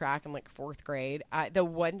ran track in like fourth grade, the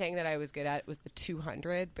one thing that I was good at was the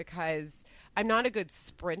 200, because I'm not a good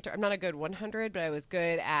sprinter. I'm not a good 100, but I was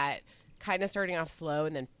good at kind of starting off slow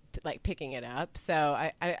and then like picking it up.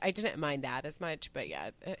 So I didn't mind that as much, but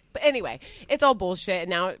but anyway, it's all bullshit. And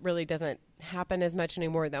now it really doesn't happen as much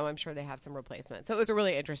anymore, though I'm sure they have some replacement. So it was a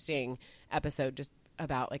really interesting episode just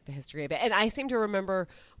about like the history of it. And I seem to remember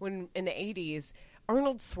when in the 80s,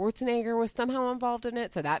 Arnold Schwarzenegger was somehow involved in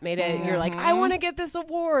it. So that made it, you're like, I want to get this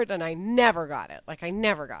award. And I never got it. Like, I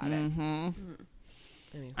never got it.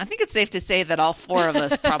 I think it's safe to say that all four of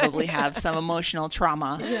us probably have some emotional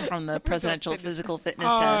trauma from the presidential physical fitness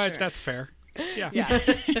test. That's fair.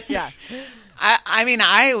 Yeah. I mean,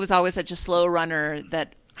 I was always such a slow runner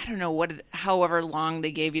that I don't know however long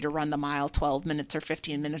they gave you to run the mile, 12 minutes or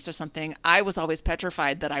 15 minutes or something. I was always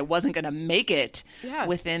petrified that I wasn't going to make it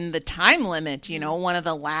within the time limit. One of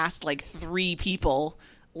the last like 3 people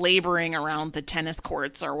laboring around the tennis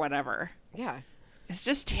courts or whatever. Yeah. It's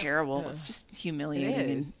just terrible. It's just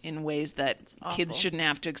humiliating in ways that kids shouldn't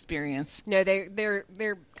have to experience. No, their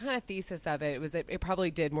kind of thesis of it was that it probably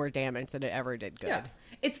did more damage than it ever did good. Yeah.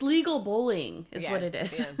 It's legal bullying is what it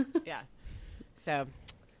is. Yeah. So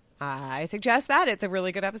I suggest that. It's a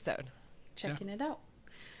really good episode. Checking it out.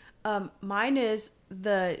 Mine is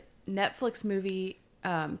the Netflix movie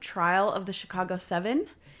Trial of the Chicago 7.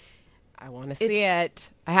 I want to see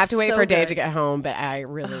it. I have to wait for Dave to get home, but I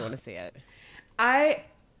really want to see it. I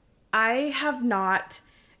have not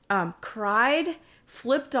cried,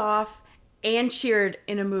 flipped off, and cheered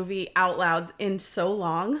in a movie out loud in so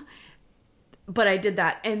long, but I did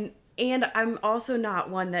that. And I'm also not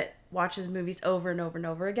one that watches movies over and over and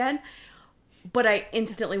over again, but I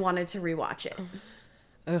instantly wanted to rewatch it.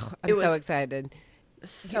 Ugh, I'm so excited.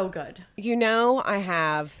 So good. I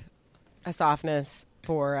have a softness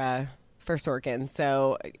for Sorkin,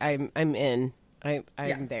 so I'm in.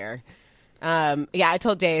 I'm there. I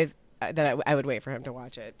told Dave that I would wait for him to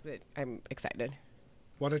watch it, but I'm excited.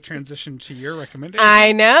 What a transition to your recommendation.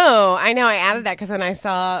 I know. I added that because when I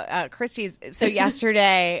saw Christie's, so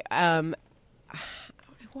yesterday, I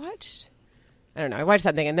watched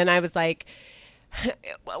something, and then I was like,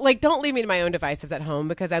 like, don't leave me to my own devices at home,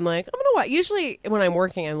 because I'm like, I'm gonna watch. Usually when I'm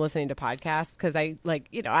working, I'm listening to podcasts, because I like,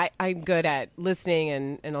 I'm good at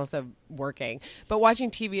listening and also working. But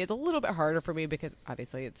watching TV is a little bit harder for me, because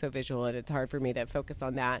obviously it's so visual and it's hard for me to focus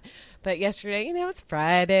on that. But yesterday, it's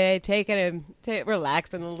Friday,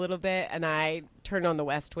 relaxing a little bit, and I turned on The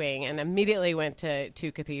West Wing and immediately went to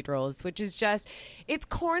Two Cathedrals, which is just, it's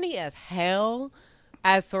corny as hell,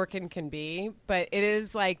 as Sorkin can be, but it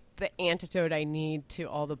is like the antidote I need to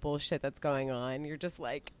all the bullshit that's going on. You're just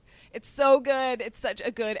like, it's so good. It's such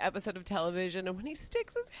a good episode of television. And when he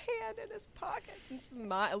sticks his hand in his pocket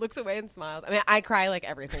and looks away and smiles. I mean, I cry like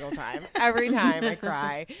every single time. Every time I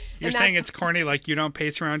cry. You're saying it's corny, like you don't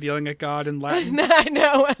pace around yelling at God in Latin? I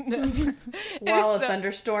know. While a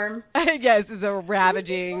thunderstorm. Yes, it's a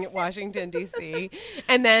ravaging Washington, D.C.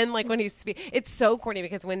 And then, like, when he's it's so corny,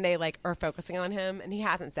 because when they, like, are focusing on him, and he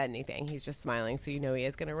hasn't said anything, he's just smiling, so you know he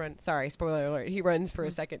is going to run. Sorry, spoiler alert. He runs for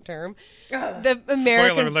a second term. The American...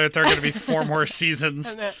 Spoiler alert, there are going to be 4 more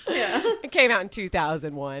seasons. Yeah. It came out in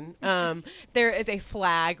 2001. There is a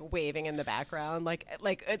flag waving in the background, like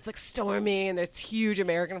it's like stormy, and there's huge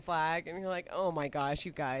American flag, and you're like, oh my gosh,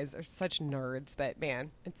 you guys are such nerds, but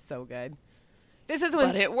man, it's so good. This is when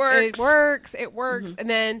But it works. It works. And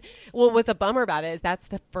then, well, what's a bummer about it is that's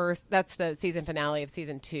the season finale of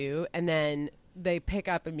season 2, and then they pick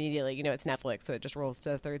up immediately. It's Netflix, so it just rolls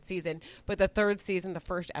to the 3rd season. But the 3rd season, the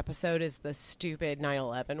first episode is the stupid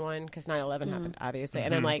 9/11 one, because 9/11 happened, obviously.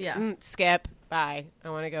 And I'm like, skip, bye. I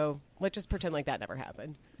want to go. Let's just pretend like that never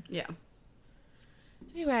happened. Yeah.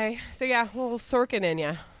 Anyway, so yeah, well, Sorkin in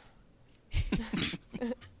ya.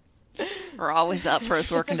 We're always up for a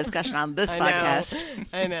Sorkin discussion on this podcast.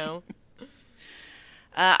 I know.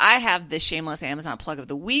 I have the shameless Amazon plug of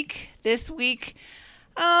the week this week.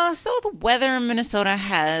 So the weather in Minnesota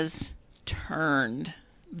has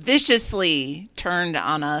viciously turned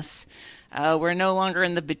on us. We're no longer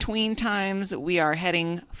in the between times. We are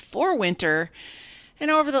heading for winter. And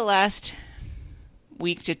over the last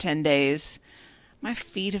week to 10 days, my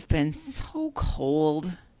feet have been so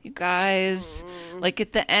cold, you guys. Like,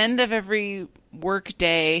 at the end of every work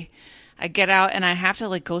day, I get out and I have to,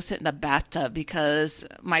 like, go sit in the bathtub because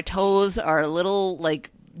my toes are little,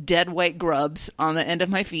 like, dead white grubs on the end of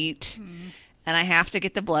my feet, and I have to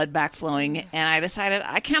get the blood back flowing. And I decided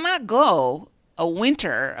I cannot go a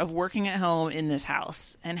winter of working at home in this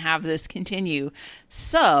house and have this continue.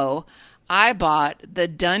 So I bought the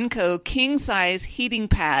Dunco king size heating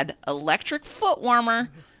pad electric foot warmer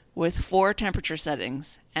with 4 temperature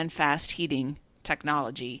settings and fast heating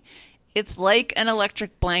technology. It's like an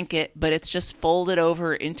electric blanket, but it's just folded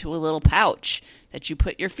over into a little pouch that you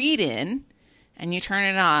put your feet in, and you turn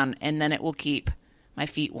it on, and then it will keep my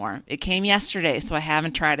feet warm. It came yesterday, so I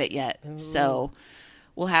haven't tried it yet. So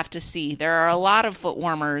we'll have to see. There are a lot of foot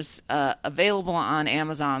warmers available on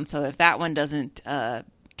Amazon, so if that one doesn't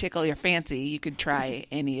tickle your fancy, you could try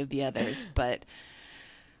any of the others. But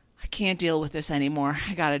I can't deal with this anymore.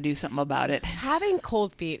 I got to do something about it. Having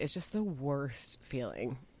cold feet is just the worst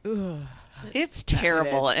feeling. Ugh. It's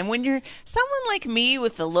terrible. And when you're someone like me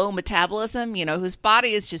with the low metabolism, whose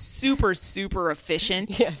body is just super, super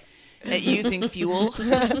efficient at using fuel.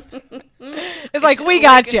 It's like, we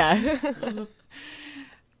got you.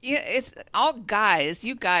 Yeah, it's all guys,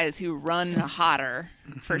 you guys who run hotter,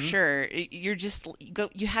 for sure. You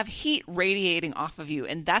have heat radiating off of you,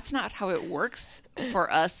 and that's not how it works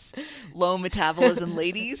for us low metabolism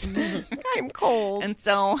ladies. I'm cold. And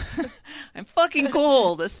so I'm fucking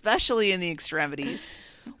cold, especially in the extremities.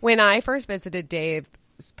 When I first visited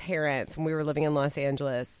Dave's parents when we were living in Los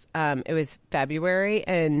Angeles, it was February,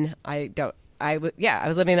 and I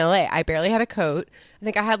was living in LA. I barely had a coat. I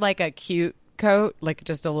think I had like a cute coat, like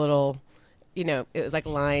just a little, it was like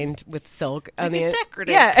lined with silk on the end.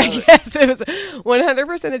 Decorative coat. Yes, it was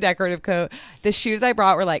 100% a decorative coat. The shoes I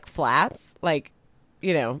brought were like flats, like,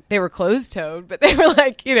 they were closed-toed, but they were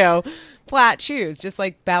like, flat shoes, just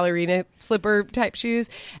like ballerina slipper type shoes.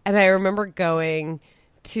 And I remember going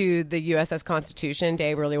to the USS Constitution.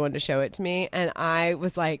 Dave really wanted to show it to me, and I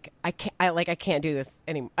was like, I can't do this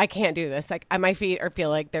anymore. I can't do this. Like, my feet feel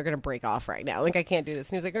like they're gonna break off right now. Like, I can't do this.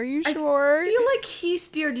 And he was like, "Are you sure?" I feel like he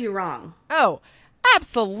steered you wrong. Oh,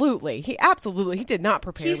 absolutely. He did not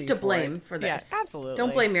prepare. He's me to for blame it. for this. Yeah, absolutely.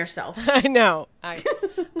 Don't blame yourself. I know. I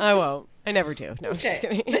won't. I never do. No, I'm just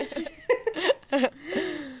kidding.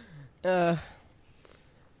 All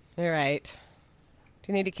right.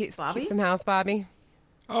 Do you need to keep some house, Bobby?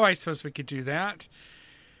 Oh, I suppose we could do that.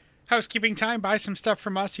 Housekeeping time. Buy some stuff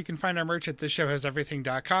from us. You can find our merch at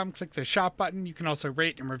thisshowhaseverything.com. Click the shop button. You can also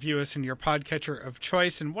rate and review us in your podcatcher of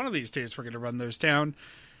choice. And one of these days, we're going to run those down.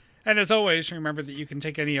 And as always, remember that you can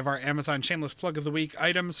take any of our Amazon Shameless Plug of the Week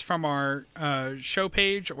items from our show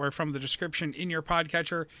page or from the description in your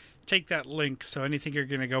podcatcher. Take that link. So anything you're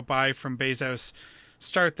going to go buy from Bezos,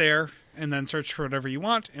 start there and then search for whatever you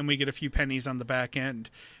want. And we get a few pennies on the back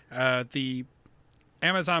end. The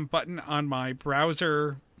Amazon button on my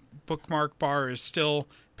browser bookmark bar is still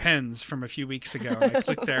pens from a few weeks ago. And I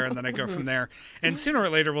click there and then I go from there. And sooner or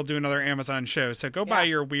later, we'll do another Amazon show. So go buy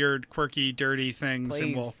your weird, quirky, dirty things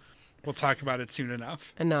and we'll talk about it soon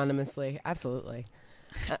enough. Anonymously. Absolutely.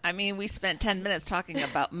 I mean, we spent 10 minutes talking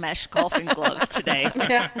about mesh golfing gloves today.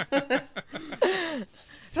 There's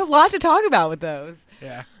a lot to talk about with those.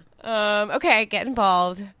 Yeah. Okay, get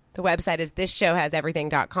involved. The website is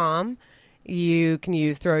thisshowhaseverything.com. You can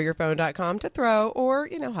use throwyourphone.com to throw or,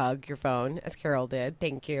 hug your phone, as Carol did.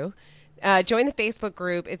 Thank you. Join the Facebook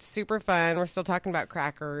group. It's super fun. We're still talking about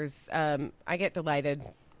crackers. I get delighted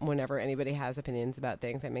whenever anybody has opinions about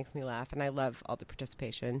things. That makes me laugh, and I love all the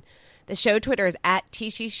participation. The show Twitter is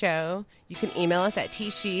 @TSheShow. You can email us at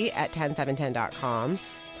tshe@10710.com.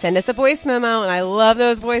 Send us a voice memo, and I love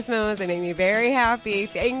those voice memos. They make me very happy.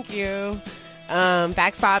 Thank you.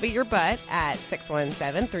 Fax Bobby your butt at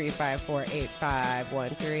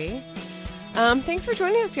 617-354-8513. Thanks for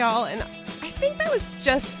joining us, y'all. And I think that was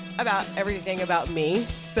just about everything about me.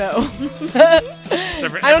 So I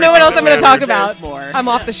don't know what else I'm going to talk about. More. I'm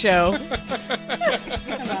off the show.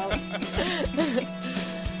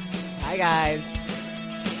 Bye, guys.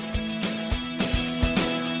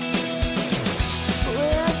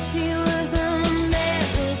 Well, she was an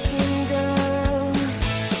American girl,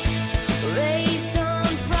 raised on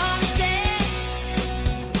promises.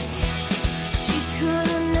 She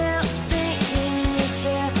couldn't help thinking that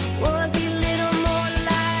there was a little more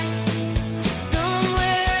life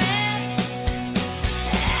somewhere else.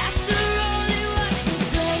 After all, it was the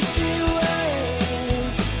place we were.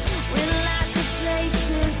 We like the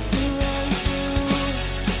places to run to.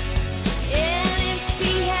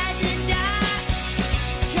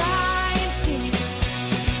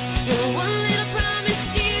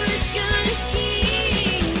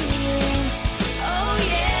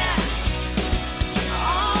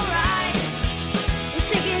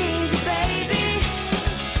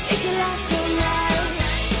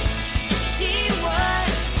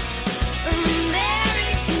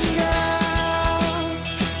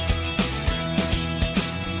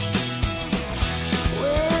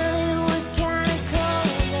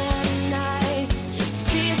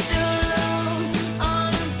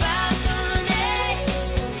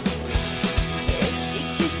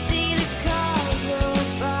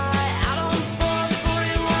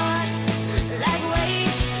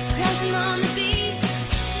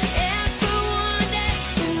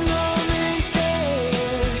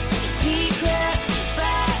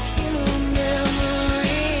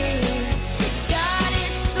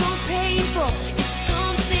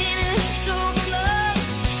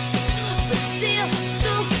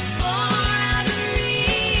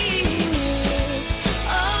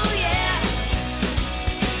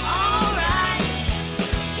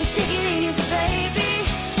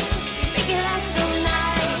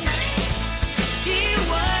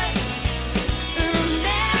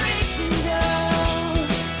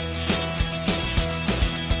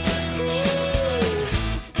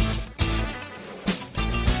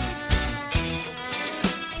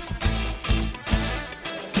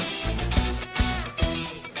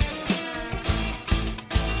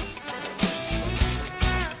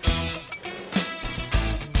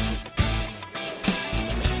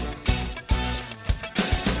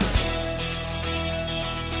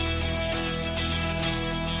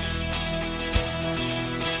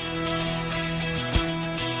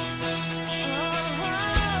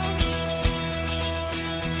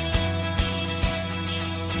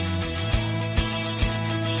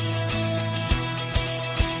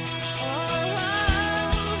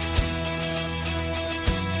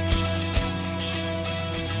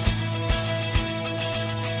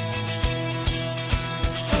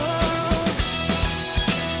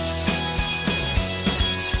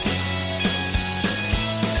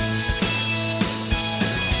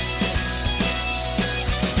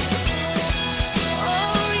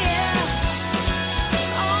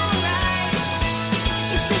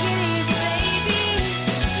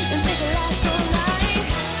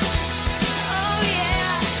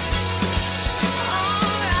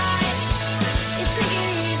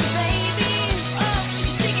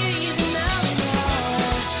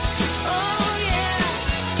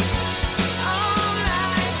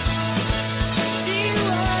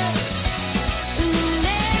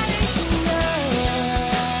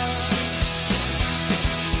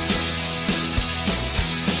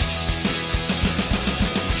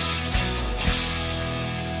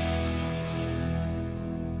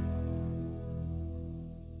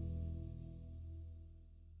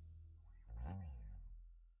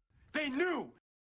 say new.